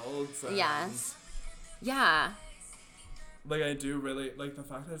 builds. And, yes. Yeah. like, I do really, like, the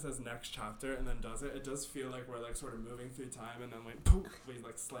fact that it says next chapter and then does it, it does feel like we're, like, sort of moving through time and then, like, poof, we,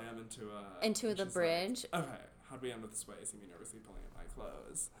 like, slam into the bridge. Like, okay, how'd we end with this way? See me nervously pulling at my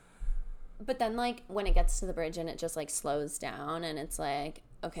clothes. But then, like, when it gets to the bridge and it just, like, slows down and it's like,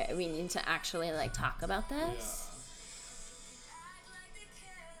 okay, we need to actually, like, talk about this. Yeah.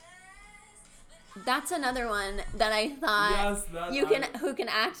 That's another one that I thought who can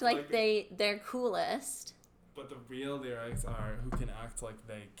act like they're coolest. But the real lyrics are who can act like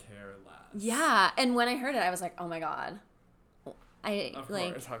they care less. Yeah, and when I heard it, I was like, oh my god. Of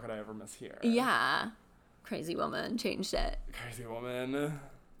course, how could I ever mishear? Yeah. Crazy woman changed it. Crazy woman.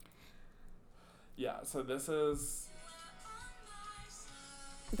 Yeah, so this is...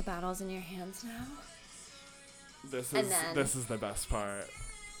 The battle's in your hands now. This is the best part.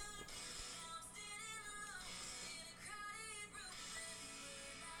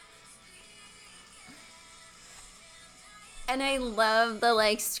 And I love the,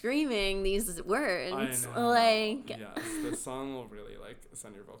 like, screaming these words. I know. Like... Yes, this song will really, like,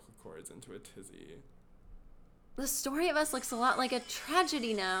 send your vocal cords into a tizzy. The story of us looks a lot like a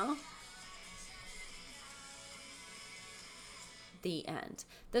tragedy now. The end.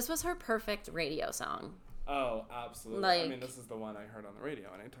 This was her perfect radio song. Oh, absolutely. Like, I mean, this is the one I heard on the radio,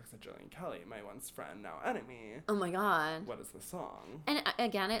 and I texted Jillian Kelly, my once friend, now enemy. Oh my god. What is the song? And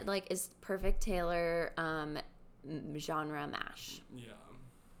again, it, like, is perfect Taylor genre mash. Yeah.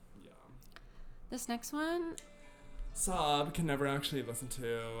 This next one, Sob can never actually listen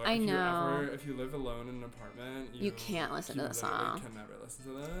to. I know. If you live alone in an apartment, you can't listen to the song. You can never listen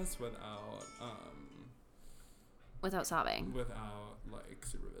to this without sobbing. Without, like,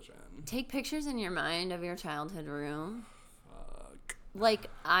 supervision. Take pictures in your mind of your childhood room. Fuck. Like,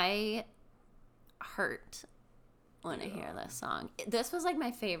 I hurt when I hear this song. This was, like,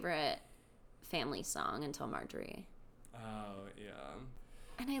 my favorite family song until Marjorie. Oh, yeah.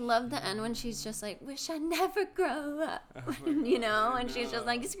 And I love the end when she's just like, wish I never grow up. Oh you know? And she's just,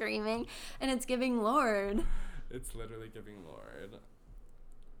 like, screaming. And it's giving Lord. It's literally giving Lord.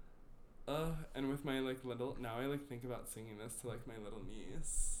 And with my, like, little... Now I, like, think about singing this to, like, my little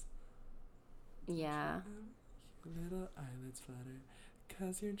niece. Yeah. Little eyelids flutter,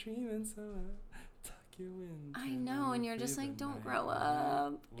 'cause you're dreaming so loud. Tuck you in. I know, and you're just like, don't grow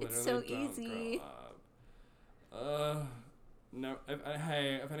up. It's so easy. No,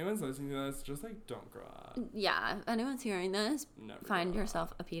 if anyone's listening to this, just, like, don't grow up. Yeah, if anyone's hearing this, find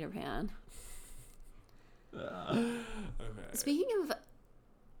yourself a Peter Pan. Okay. Speaking of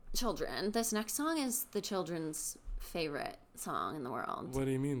children, this next song is the children's favorite song in the world. What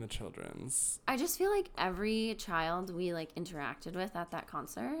do you mean, the children's? I just feel like every child we, like, interacted with at that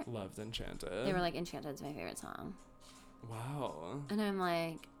concert loved Enchanted. They were like, Enchanted's my favorite song. Wow. And I'm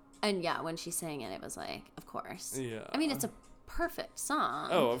like, and yeah, when she sang it, it was like, of course. Yeah. I mean, it's a perfect song.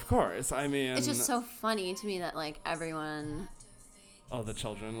 Oh, of course. I mean, it's just so funny to me that, like, everyone, all the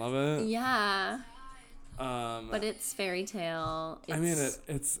children love it. Yeah. But it's fairy tale. I mean,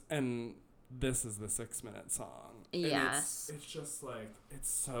 it's and this is the 6-minute song. Yes. It's just, like, it's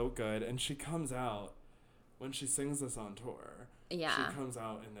so good. And she comes out, when she sings this on tour, yeah, she comes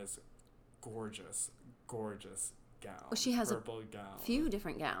out in this gorgeous, gorgeous gown. Well, she has purple gown. Few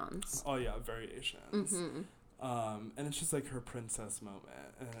different gowns. Oh, yeah, variations. Mm-hmm. And it's just, like, her princess moment.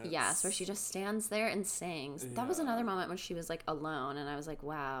 Yes, where she just stands there and sings. That was another moment when she was, like, alone, and I was like,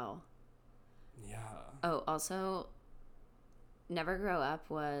 wow. Yeah. Oh, also, Never Grow Up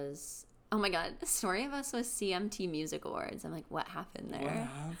was... Oh my god, Story of Us was CMT Music Awards. I'm like, what happened there? What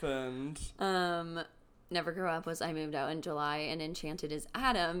happened? Never Grow Up was I Moved Out in July, and Enchanted is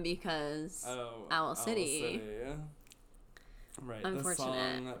Adam because Owl City. Right. Unfortunate.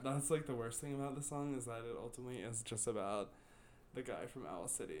 The song, that's, like, the worst thing about the song is that it ultimately is just about the guy from Owl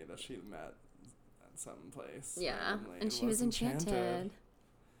City that she met at some place. Yeah, and she was enchanted.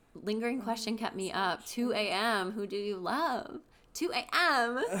 Lingering question kept me up. 2 a.m. Who do you love? 2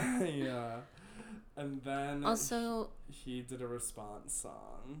 a.m. Yeah. And then also he did a response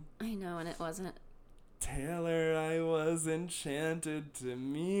song. I know, and it wasn't. Taylor, I was enchanted to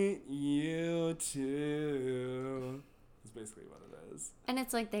meet you too. That's basically what it is. And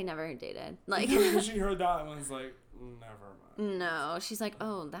it's like they never dated. Like she heard that and was like, never mind. No, she's like,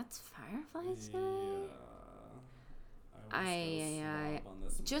 oh, that's Firefly's Day. I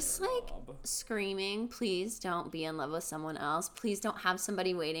just, like, screaming, please don't be in love with someone else. Please don't have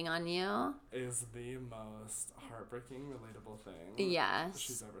somebody waiting on you. Is the most heartbreaking, relatable thing yes.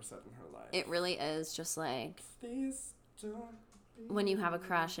 she's ever said in her life. It really is just like, please don't when you have a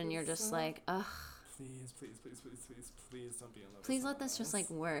crush and you're just like, ugh. Please don't be in love. Please let this just like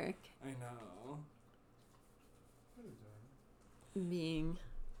work. I know. Being.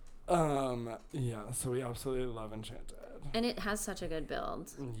 Yeah, so we absolutely love Enchanted. And it has such a good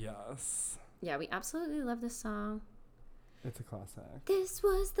build. Yes. Yeah, we absolutely love this song. It's a classic. This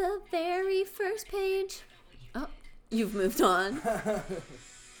was the very first page. Oh, you've moved on.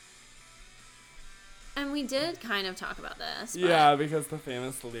 And we did kind of talk about this. Yeah, because the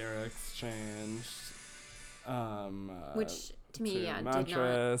famous lyrics changed. Which, to me, to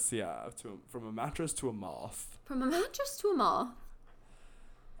mattress, did not. Yeah, from a mattress to a moth. From a mattress to a moth.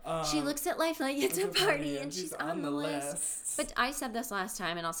 She looks at life like it's a party and she's on the list. But I said this last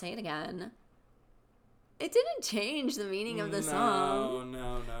time and I'll say it again. It didn't change the meaning of the song.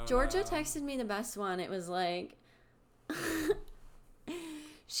 No. Georgia texted me the best one. It was like,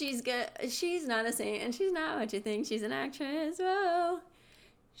 she's good. She's not a saint and she's not what you think. She's an actress. Whoa.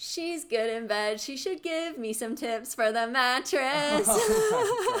 She's good in bed. She should give me some tips for the mattress.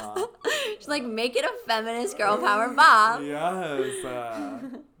 Oh she's like, make it a feminist girl power bop. Yes.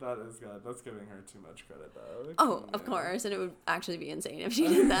 That is good. That's giving her too much credit, though. Oh, of course. And it would actually be insane if she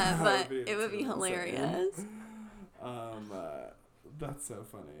did that, but it would be hilarious. That's so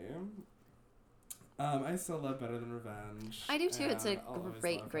funny. I still love Better Than Revenge. I do too. It's a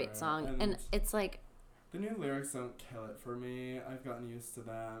great song. And it's like... The new lyrics don't kill it for me. I've gotten used to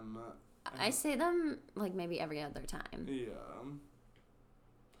them. I say them like maybe every other time. Yeah.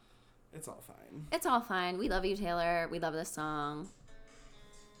 It's all fine. It's all fine. We love you, Taylor. We love this song.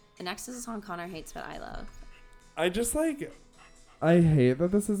 And next is a song Conor hates but I love. I hate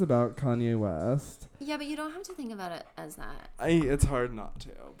that this is about Kanye West. Yeah, but you don't have to think about it as that. It's hard not to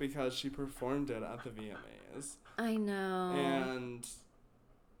because she performed it at the VMAs. I know. And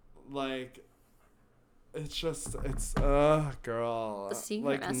like... It's girl. The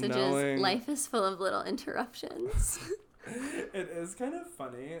secret message is life is full of little interruptions. It is kind of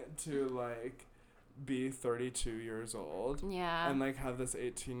funny to like be 32 years old. Yeah. And like have this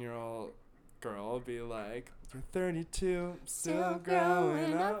 18-year-old girl be like, you're 32, still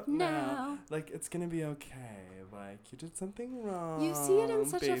growing up now. Like, it's gonna be okay. Like, you did something wrong. You see it in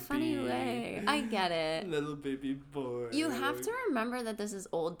such a funny way. I get it. Little baby boy. You have to remember that this is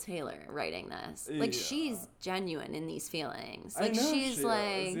old Taylor writing this. Like, she's genuine in these feelings. Like, she's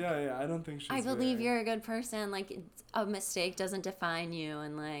like... Yeah, I don't think she's... I believe you're a good person. Like, a mistake doesn't define you.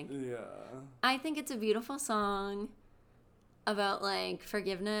 And, like... Yeah. I think it's a beautiful song about, like,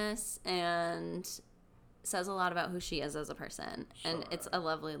 forgiveness and... says a lot about who she is as a person. Sure. And it's a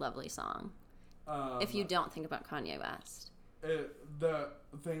lovely, lovely song. If you don't think about Kanye West. The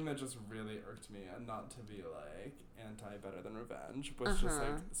thing that just really irked me, and not to be like anti-Better Than Revenge, was just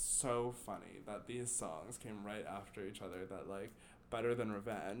like so funny that these songs came right after each other. That like Better Than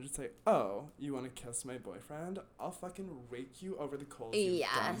Revenge, it's like, oh, you want to kiss my boyfriend? I'll fucking rake you over the coals, you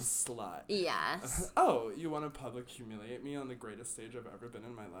dumb slut. Yes. Oh, you want to public humiliate me on the greatest stage I've ever been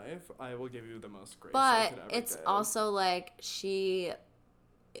in my life? I will give you the most grace I could ever it's give. Also like she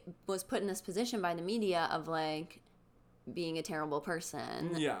was put in this position by the media of like being a terrible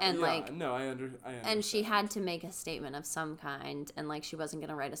person. Yeah. And like no, I understand. And she had to make a statement of some kind, and like she wasn't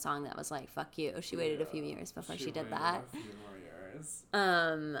gonna write a song that was like fuck you. She waited a few years before she did that. A few more years.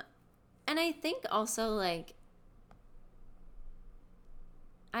 And I think also like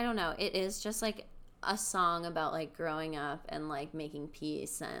I don't know, it is just like a song about like growing up and like making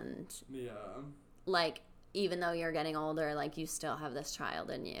peace and like even though you're getting older, like you still have this child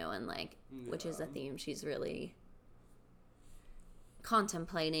in you, and like which is a theme she's really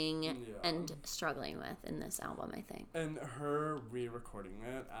contemplating and struggling with in this album, I think. And her re-recording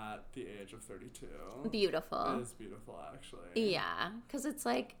it at the age of 32. Beautiful. It is beautiful, actually. Yeah, because it's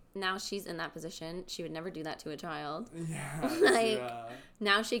like now she's in that position. She would never do that to a child. Yeah. Like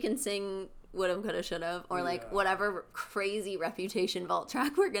now she can sing would've, coulda, should've, or like whatever crazy Reputation vault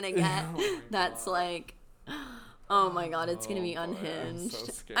track we're gonna get. That's God. Like, oh my God, it's gonna be unhinged. I'm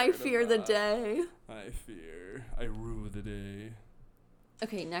so scared I fear the day. I rue the day.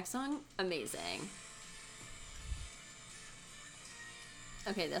 Okay, next song, amazing.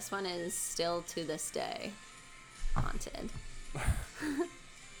 Okay, this one is still to this day haunted.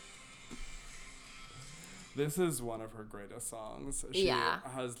 This is one of her greatest songs. She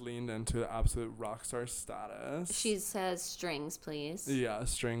has leaned into absolute rock star status. She says strings, please. Yeah,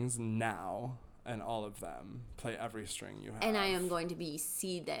 strings now. And all of them. Play every string you have. And I am going to be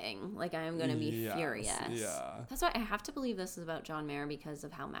seething. Like, I am going to be furious. Yeah. That's why I have to believe this is about John Mayer because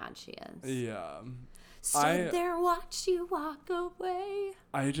of how mad she is. Yeah. Stood there, watched you walk away.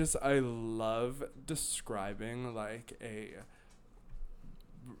 I love describing, like, a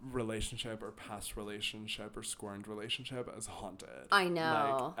relationship or past relationship or scorned relationship as haunted. I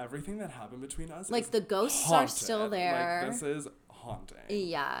know. Like, everything that happened between us like is the ghosts haunted. are still there. Like, this is haunting.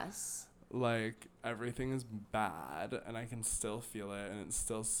 Yes. Like, everything is bad, and I can still feel it, and it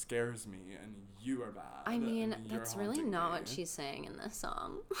still scares me, and you are bad. I mean, that's really not what she's saying in this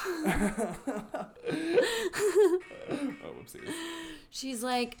song. Oh, whoopsies. She's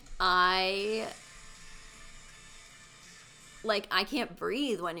like, I can't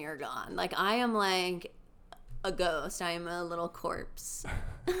breathe when you're gone. Like, I am like a ghost. I am a little corpse.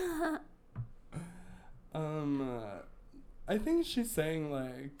 I think she's saying,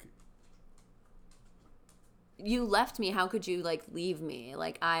 like, you left me. How could you, like, leave me?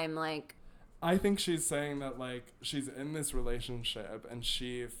 Like, I'm like... I think she's saying that, like, she's in this relationship and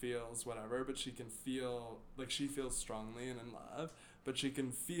she feels whatever, but she can feel, like, she feels strongly and in love, but she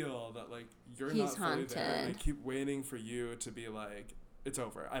can feel that, like, you're not fully there. And I keep waiting for you to be like, it's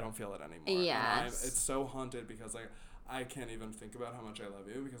over. I don't feel it anymore. Yes. It's so haunted because, like, I can't even think about how much I love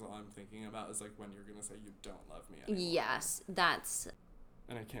you because all I'm thinking about is, like, when you're going to say you don't love me anymore. Yes, that's...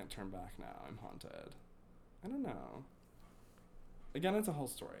 And I can't turn back now. I'm haunted. I don't know. Again, it's a whole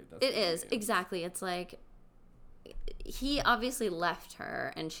story. It is, exactly. It's like, he obviously left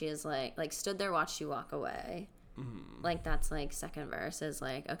her, and she is like stood there, watched you walk away. Mm-hmm. Like, that's, like, second verse is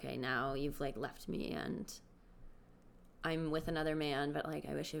like, okay, now you've, like, left me, and I'm with another man, but, like,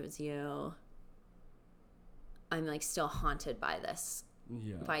 I wish it was you. I'm, like, still haunted by this,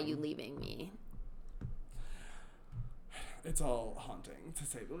 by you leaving me. It's all haunting, to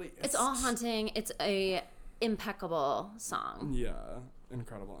say the least. It's all haunting. It's a impeccable song. Yeah.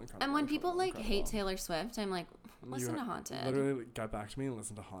 Incredible. And when people, like, hate Taylor Swift, I'm like, listen to Haunted. Literally get back to me and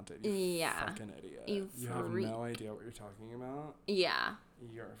listen to Haunted. You fucking idiot. You have no idea what you're talking about. Yeah.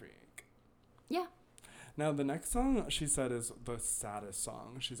 You're a freak. Yeah. Now, the next song she said is the saddest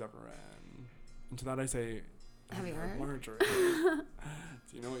song she's ever written. And to that I say, have you heard? Marjorie. Do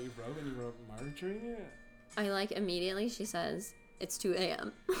you know what you wrote when you wrote Marjorie? I like immediately she says, it's 2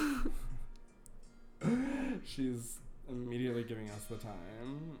 a.m. She's immediately giving us the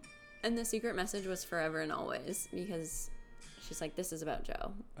time. And the secret message was forever and always, because she's like, this is about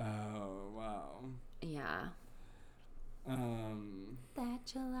Joe. Oh, wow. Yeah. That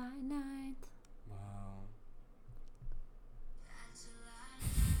July 9th. Wow.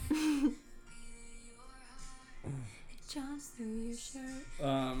 Jumps through your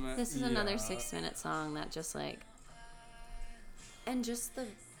shirt. This is another 6-minute song that just, like, and just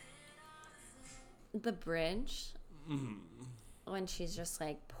the bridge, when she's just,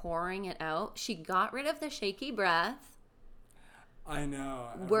 like, pouring it out. She got rid of the shaky breath. I know.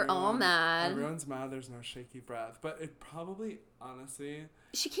 We're all mad. Everyone's mad there's no shaky breath. But it probably, honestly...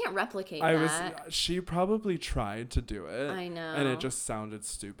 She can't replicate that. She probably tried to do it. I know. And it just sounded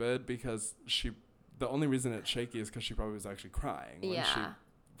stupid because the only reason it's shaky is because she probably was actually crying when she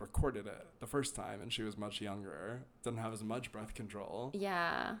recorded it the first time, and she was much younger, didn't have as much breath control.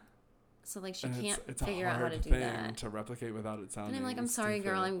 Yeah. So, like, she can't it's figure out how to do that. It's a hard thing to replicate without it sounding. And I'm like, I'm sorry,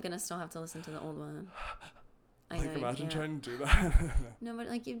 girl, I'm going to still have to listen to the old one. Like, imagine trying to do that. No, but,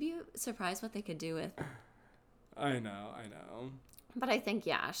 like, you'd be surprised what they could do with. I know. But I think,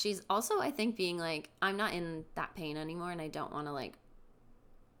 she's also, I think, being like, I'm not in that pain anymore, and I don't want to, like,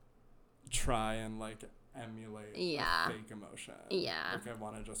 try and, like, emulate a fake emotion. Yeah. Like, I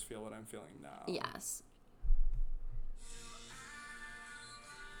want to just feel what I'm feeling now. Yes.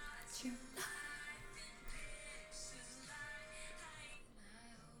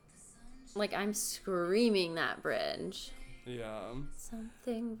 Like, I'm screaming that bridge. Yeah.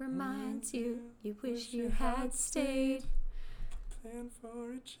 Something reminds you wish you had stayed. Plan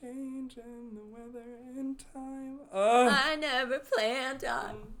for a change in the weather and time. I never planned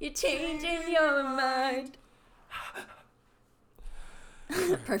on you changing your mind.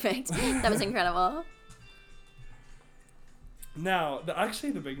 Perfect. That was incredible. Now,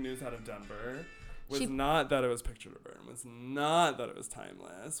 the big news out of Denver was not that it was Picture to Burn, was not that it was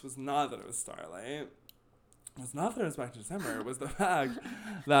Timeless, was not that it was Starlight, was not that it was Back to December. It was the fact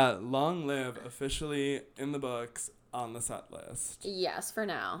that Long Live officially in the books on the set list. Yes, for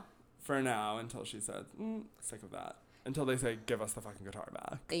now. For now, until she said, sick of that. Until they say, give us the fucking guitar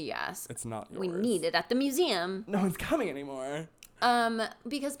back. Yes. It's not yours. We need it at the museum. No one's coming anymore.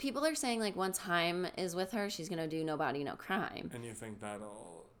 Because people are saying, like, once Haim is with her, she's going to do No Body, No Crime. And you think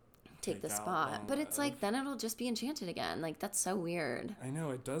that'll take the spot. But it's like, then it'll just be Enchanted again. Like, that's so weird. I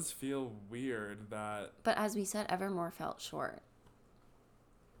know, it does feel weird that... But as we said, Evermore felt short.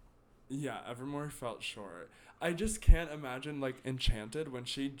 Yeah, Evermore felt short. I just can't imagine, like, Enchanted, when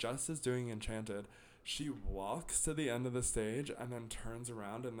she just is doing Enchanted, she walks to the end of the stage and then turns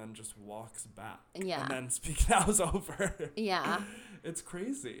around and then just walks back. Yeah. And then Speak Now's over. Yeah. It's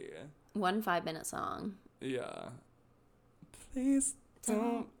crazy. 1 5-minute song. Yeah. Please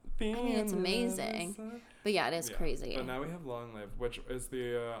don't be. I mean, it's amazing. But yeah, it is crazy. But now we have Long Live, which is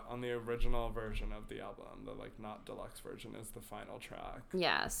the on the original version of the album. The like not deluxe version is the final track.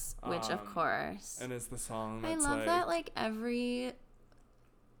 Yes, which of course. And it's the song that's I love that like every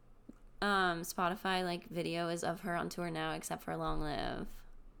Spotify like video is of her on tour now except for Long Live.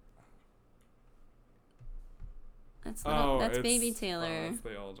 That's Baby Taylor. That's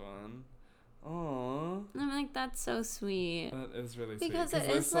the old one. Aww. I'm like, that's so sweet. That is really sweet. Because it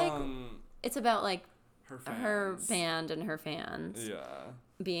is like, it's about like her band and her fans. Yeah.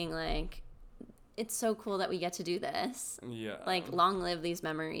 Being like, it's so cool that we get to do this. Yeah. Like, long live these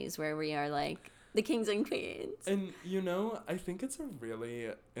memories where we are like the kings and queens. And, you know, I think it's a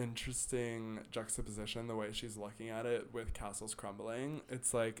really interesting juxtaposition, the way she's looking at it with Castles Crumbling.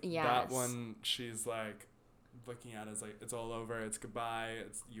 It's like, that one, she's like, looking at it as like, it's all over, it's goodbye,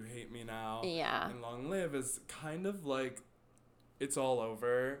 it's you hate me now. Yeah. And Long Live is kind of like, it's all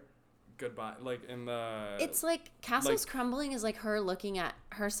over, goodbye. Like in the... It's like, Castles Crumbling is like her looking at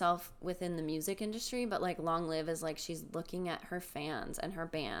herself within the music industry, but like Long Live is like she's looking at her fans and her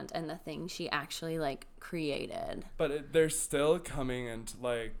band and the thing she actually like created. But they're still coming into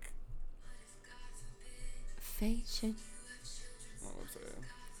like... Fate should... What was it?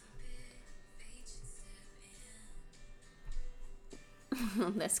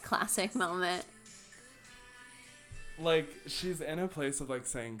 This classic moment. Like, she's in a place of like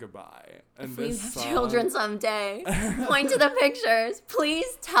saying goodbye, and if this we have song... children someday, point to the pictures.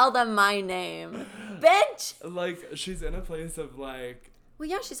 Please tell them my name, bitch. Like, she's in a place of like... Well,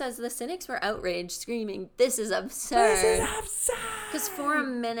 yeah, she says the cynics were outraged, screaming, "This is absurd!" This is absurd. Because for a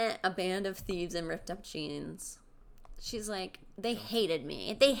minute, a band of thieves in ripped up jeans. She's like, they hated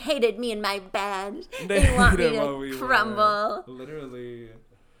me. They hated me and my band. They want me to crumble. Literally.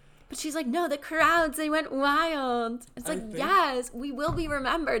 But she's like, no, the crowds, they went wild. It's like, yes, we will be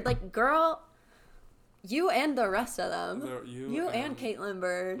remembered. Like, girl, you and the rest of them. You and Caitlin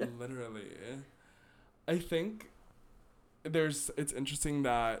Bird. Literally. I think it's interesting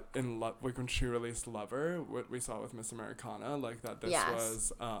that in like when she released Lover, what we saw with Miss Americana, like that this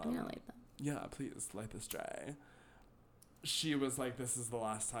was... I'm gonna light them. Yeah, please, light this J. She was like, this is the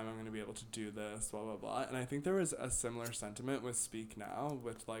last time I'm going to be able to do this, blah, blah, blah. And I think there was a similar sentiment with Speak Now,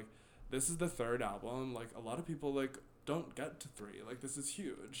 with, like, this is the third album. Like, a lot of people, like, don't get to 3. Like, this is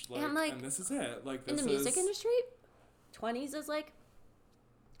huge. Like, and this is it. Like, this in the music industry, 20s is, like,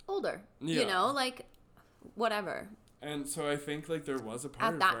 older. Yeah. You know? Like, whatever. And so I think, like, there was a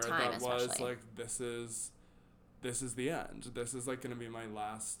part of her that was, like, this is the end. This is, like, going to be my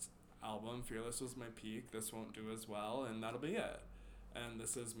last album. Fearless was my peak. This won't do as well, and that'll be it. And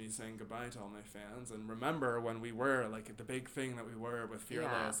this is me saying goodbye to all my fans. And remember when we were like the big thing that we were with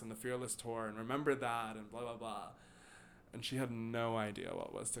Fearless and the Fearless tour, and remember that, and blah blah blah. And she had no idea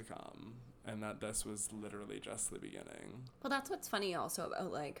what was to come, and that this was literally just the beginning. Well, that's what's funny also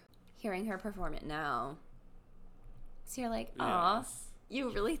about like hearing her perform it now. So you're like, aw,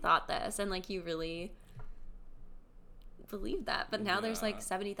 you really thought this, and like you really believe that, but now there's like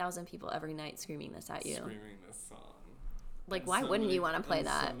 70,000 people every night screaming this at you. Screaming this song. Like, why wouldn't you want to play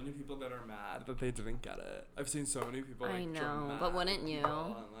that? So many people that are mad that they didn't get it. I've seen so many people. Like, I know, but wouldn't you?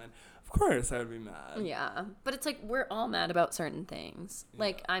 Online. Of course, I would be mad. Yeah, but it's like we're all mad about certain things. Yeah.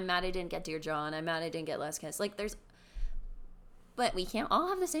 Like, I'm mad I didn't get Dear John. I'm mad I didn't get Les Kiss. Like, but we can't all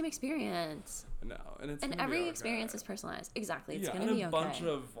have the same experience. No, and every experience is personalized. Exactly, it's gonna be okay. And a bunch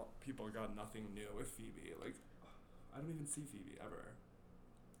of people got nothing new with Phoebe. Like, I don't even see Phoebe ever.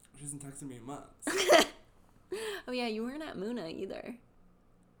 She hasn't texted me in months. Oh yeah, you weren't at Muna either.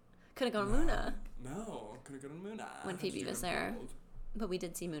 Could have gone to Muna. No, could have gone to Muna. When Phoebe was there. But we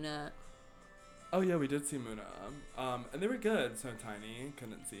did see Muna. Oh yeah, we did see Muna. And they were good, so tiny,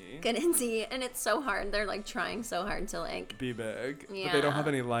 couldn't see. And it's so hard. They're like trying so hard to like... be big. Yeah. But they don't have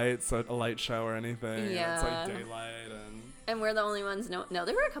any lights, so a light show or anything. Yeah. It's like daylight and... And we're the only ones... No,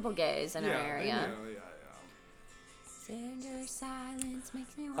 there were a couple gays in our area. I know, yeah. Your silence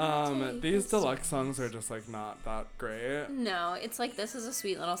makes me want to these deluxe songs are just like not that great. No, it's like this is a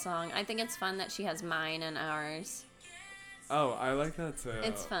sweet little song. I think it's fun that she has mine and ours. Oh, I like that too.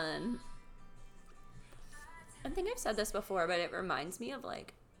 It's fun. I think I've said this before, but it reminds me of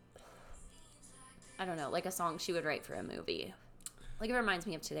like, I don't know, like a song she would write for a movie. Like it reminds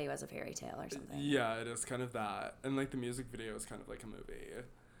me of Today Was a Fairy Tale or something. Yeah, it is kind of that. And like the music video is kind of like a movie.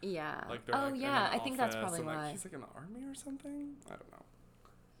 Yeah. Like they're like I think that's probably why. He's like in the army or something? I don't know.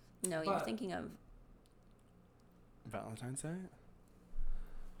 No, you're thinking of Valentine's Day?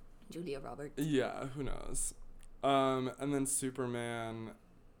 Julia Roberts. Yeah, who knows? And then Superman,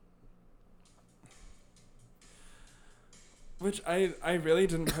 which I really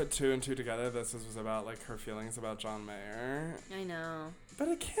didn't put two and two together. This was about like her feelings about John Mayer. I know. But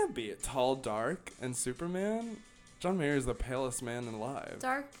it can't be. Tall, dark, and Superman? John Mayer is the palest man alive.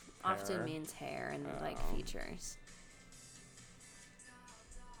 Dark often means hair and like features.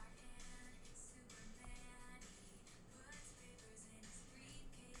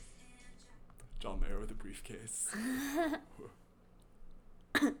 John Mayer with a briefcase.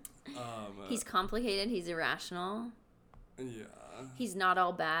 He's complicated. He's irrational. Yeah. He's not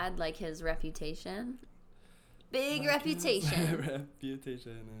all bad like his reputation. Big reputation.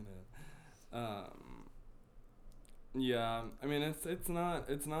 Reputation. Yeah. I mean, it's not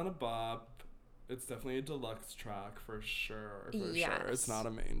a bop. It's definitely a deluxe track for sure. Sure. It's not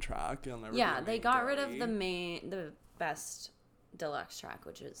a main track. It'll never. Yeah, they got rid of the best deluxe track,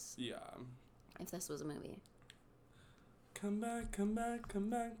 which is. Yeah. If this was a movie. Come back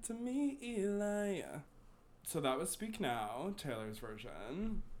to me, Eli. So that was Speak Now, Taylor's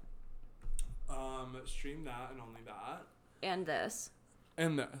version. Stream that and only that. And this.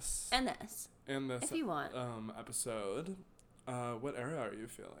 And this. And this. And this. If you want. Episode. What era are you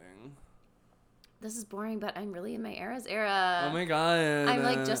feeling? This is boring, but I'm really in my era's era. Oh my god. I'm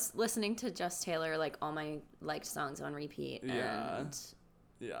like just listening to just Taylor, like all my liked songs on repeat. Yeah. And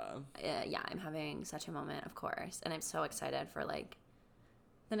yeah, I'm having such a moment, of course. And I'm so excited for like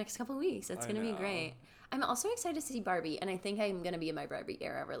the next couple weeks. It's going to be great. I'm also excited to see Barbie, and I think I'm going to be in my Barbie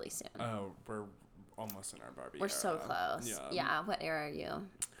era really soon. Oh, we're almost in our Barbie era. We're so close. Yeah, what era are you?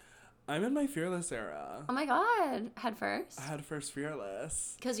 I'm in my Fearless era. Oh my god, head first? Head first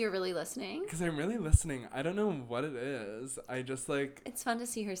Fearless. Because you're really listening? Because I'm really listening. I don't know what it is. I just like... It's fun to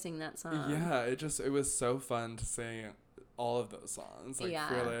see her sing that song. Yeah, it was so fun to sing all of those songs. Like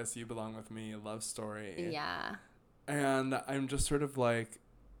Fearless, You Belong With Me, Love Story. Yeah. And I'm just sort of like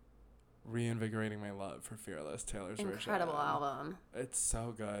reinvigorating my love for Fearless, Taylor's version. Incredible album. It's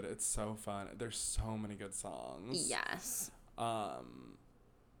so good. It's so fun. There's so many good songs. Yes.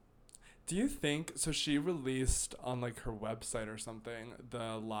 Do you think, so she released on like her website or something,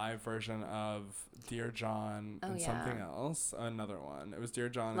 the live version of Dear John and something else? Another one. It was Dear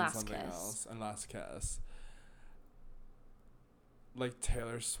John and something else. And Last Kiss. Like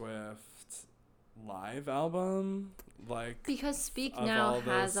Taylor Swift live album? Like, because Speak Now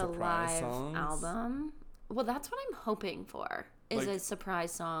has a live album. Well, that's what I'm hoping for, is like, a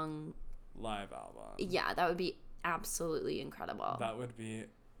surprise song. Live album. Yeah, that would be absolutely incredible. That would be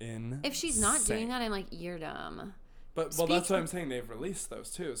insane. If she's not doing that, I'm like, you're dumb. But, well, that's what I'm saying. They've released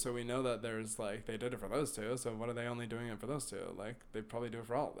those too. So we know that there's like, they did it for those two. So what are they only doing it for those two? Like, they probably do it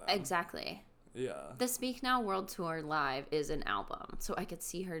for all of them. Exactly. Yeah. The Speak Now World Tour live is an album. So I could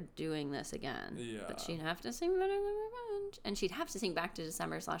see her doing this again. Yeah. But she'd have to sing Better Than Revenge. And she'd have to sing Back to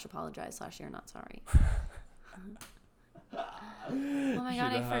December / Apologize / You're Not Sorry. Oh my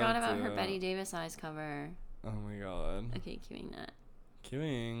god, I forgot about her Betty Davis Eyes cover. Oh my god. Okay, cueing that.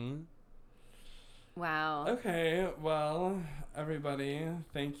 Cueing. Wow. Okay, well, everybody,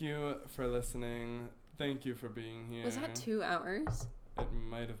 thank you for listening. Thank you for being here. Was that 2 hours? It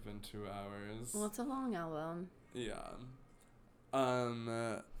might have been 2 hours. Well, it's a long album. Yeah. We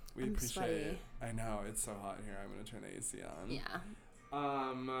I'm appreciate sweaty. I know, it's so hot here. I'm gonna turn the AC on.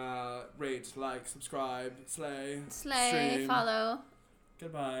 Yeah. Rate, like, subscribe, slay, stream. Follow.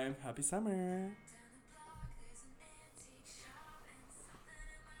 Goodbye. Happy summer.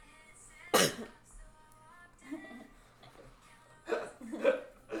 No.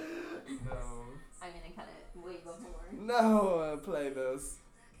 I'm gonna cut it way before. No, play this.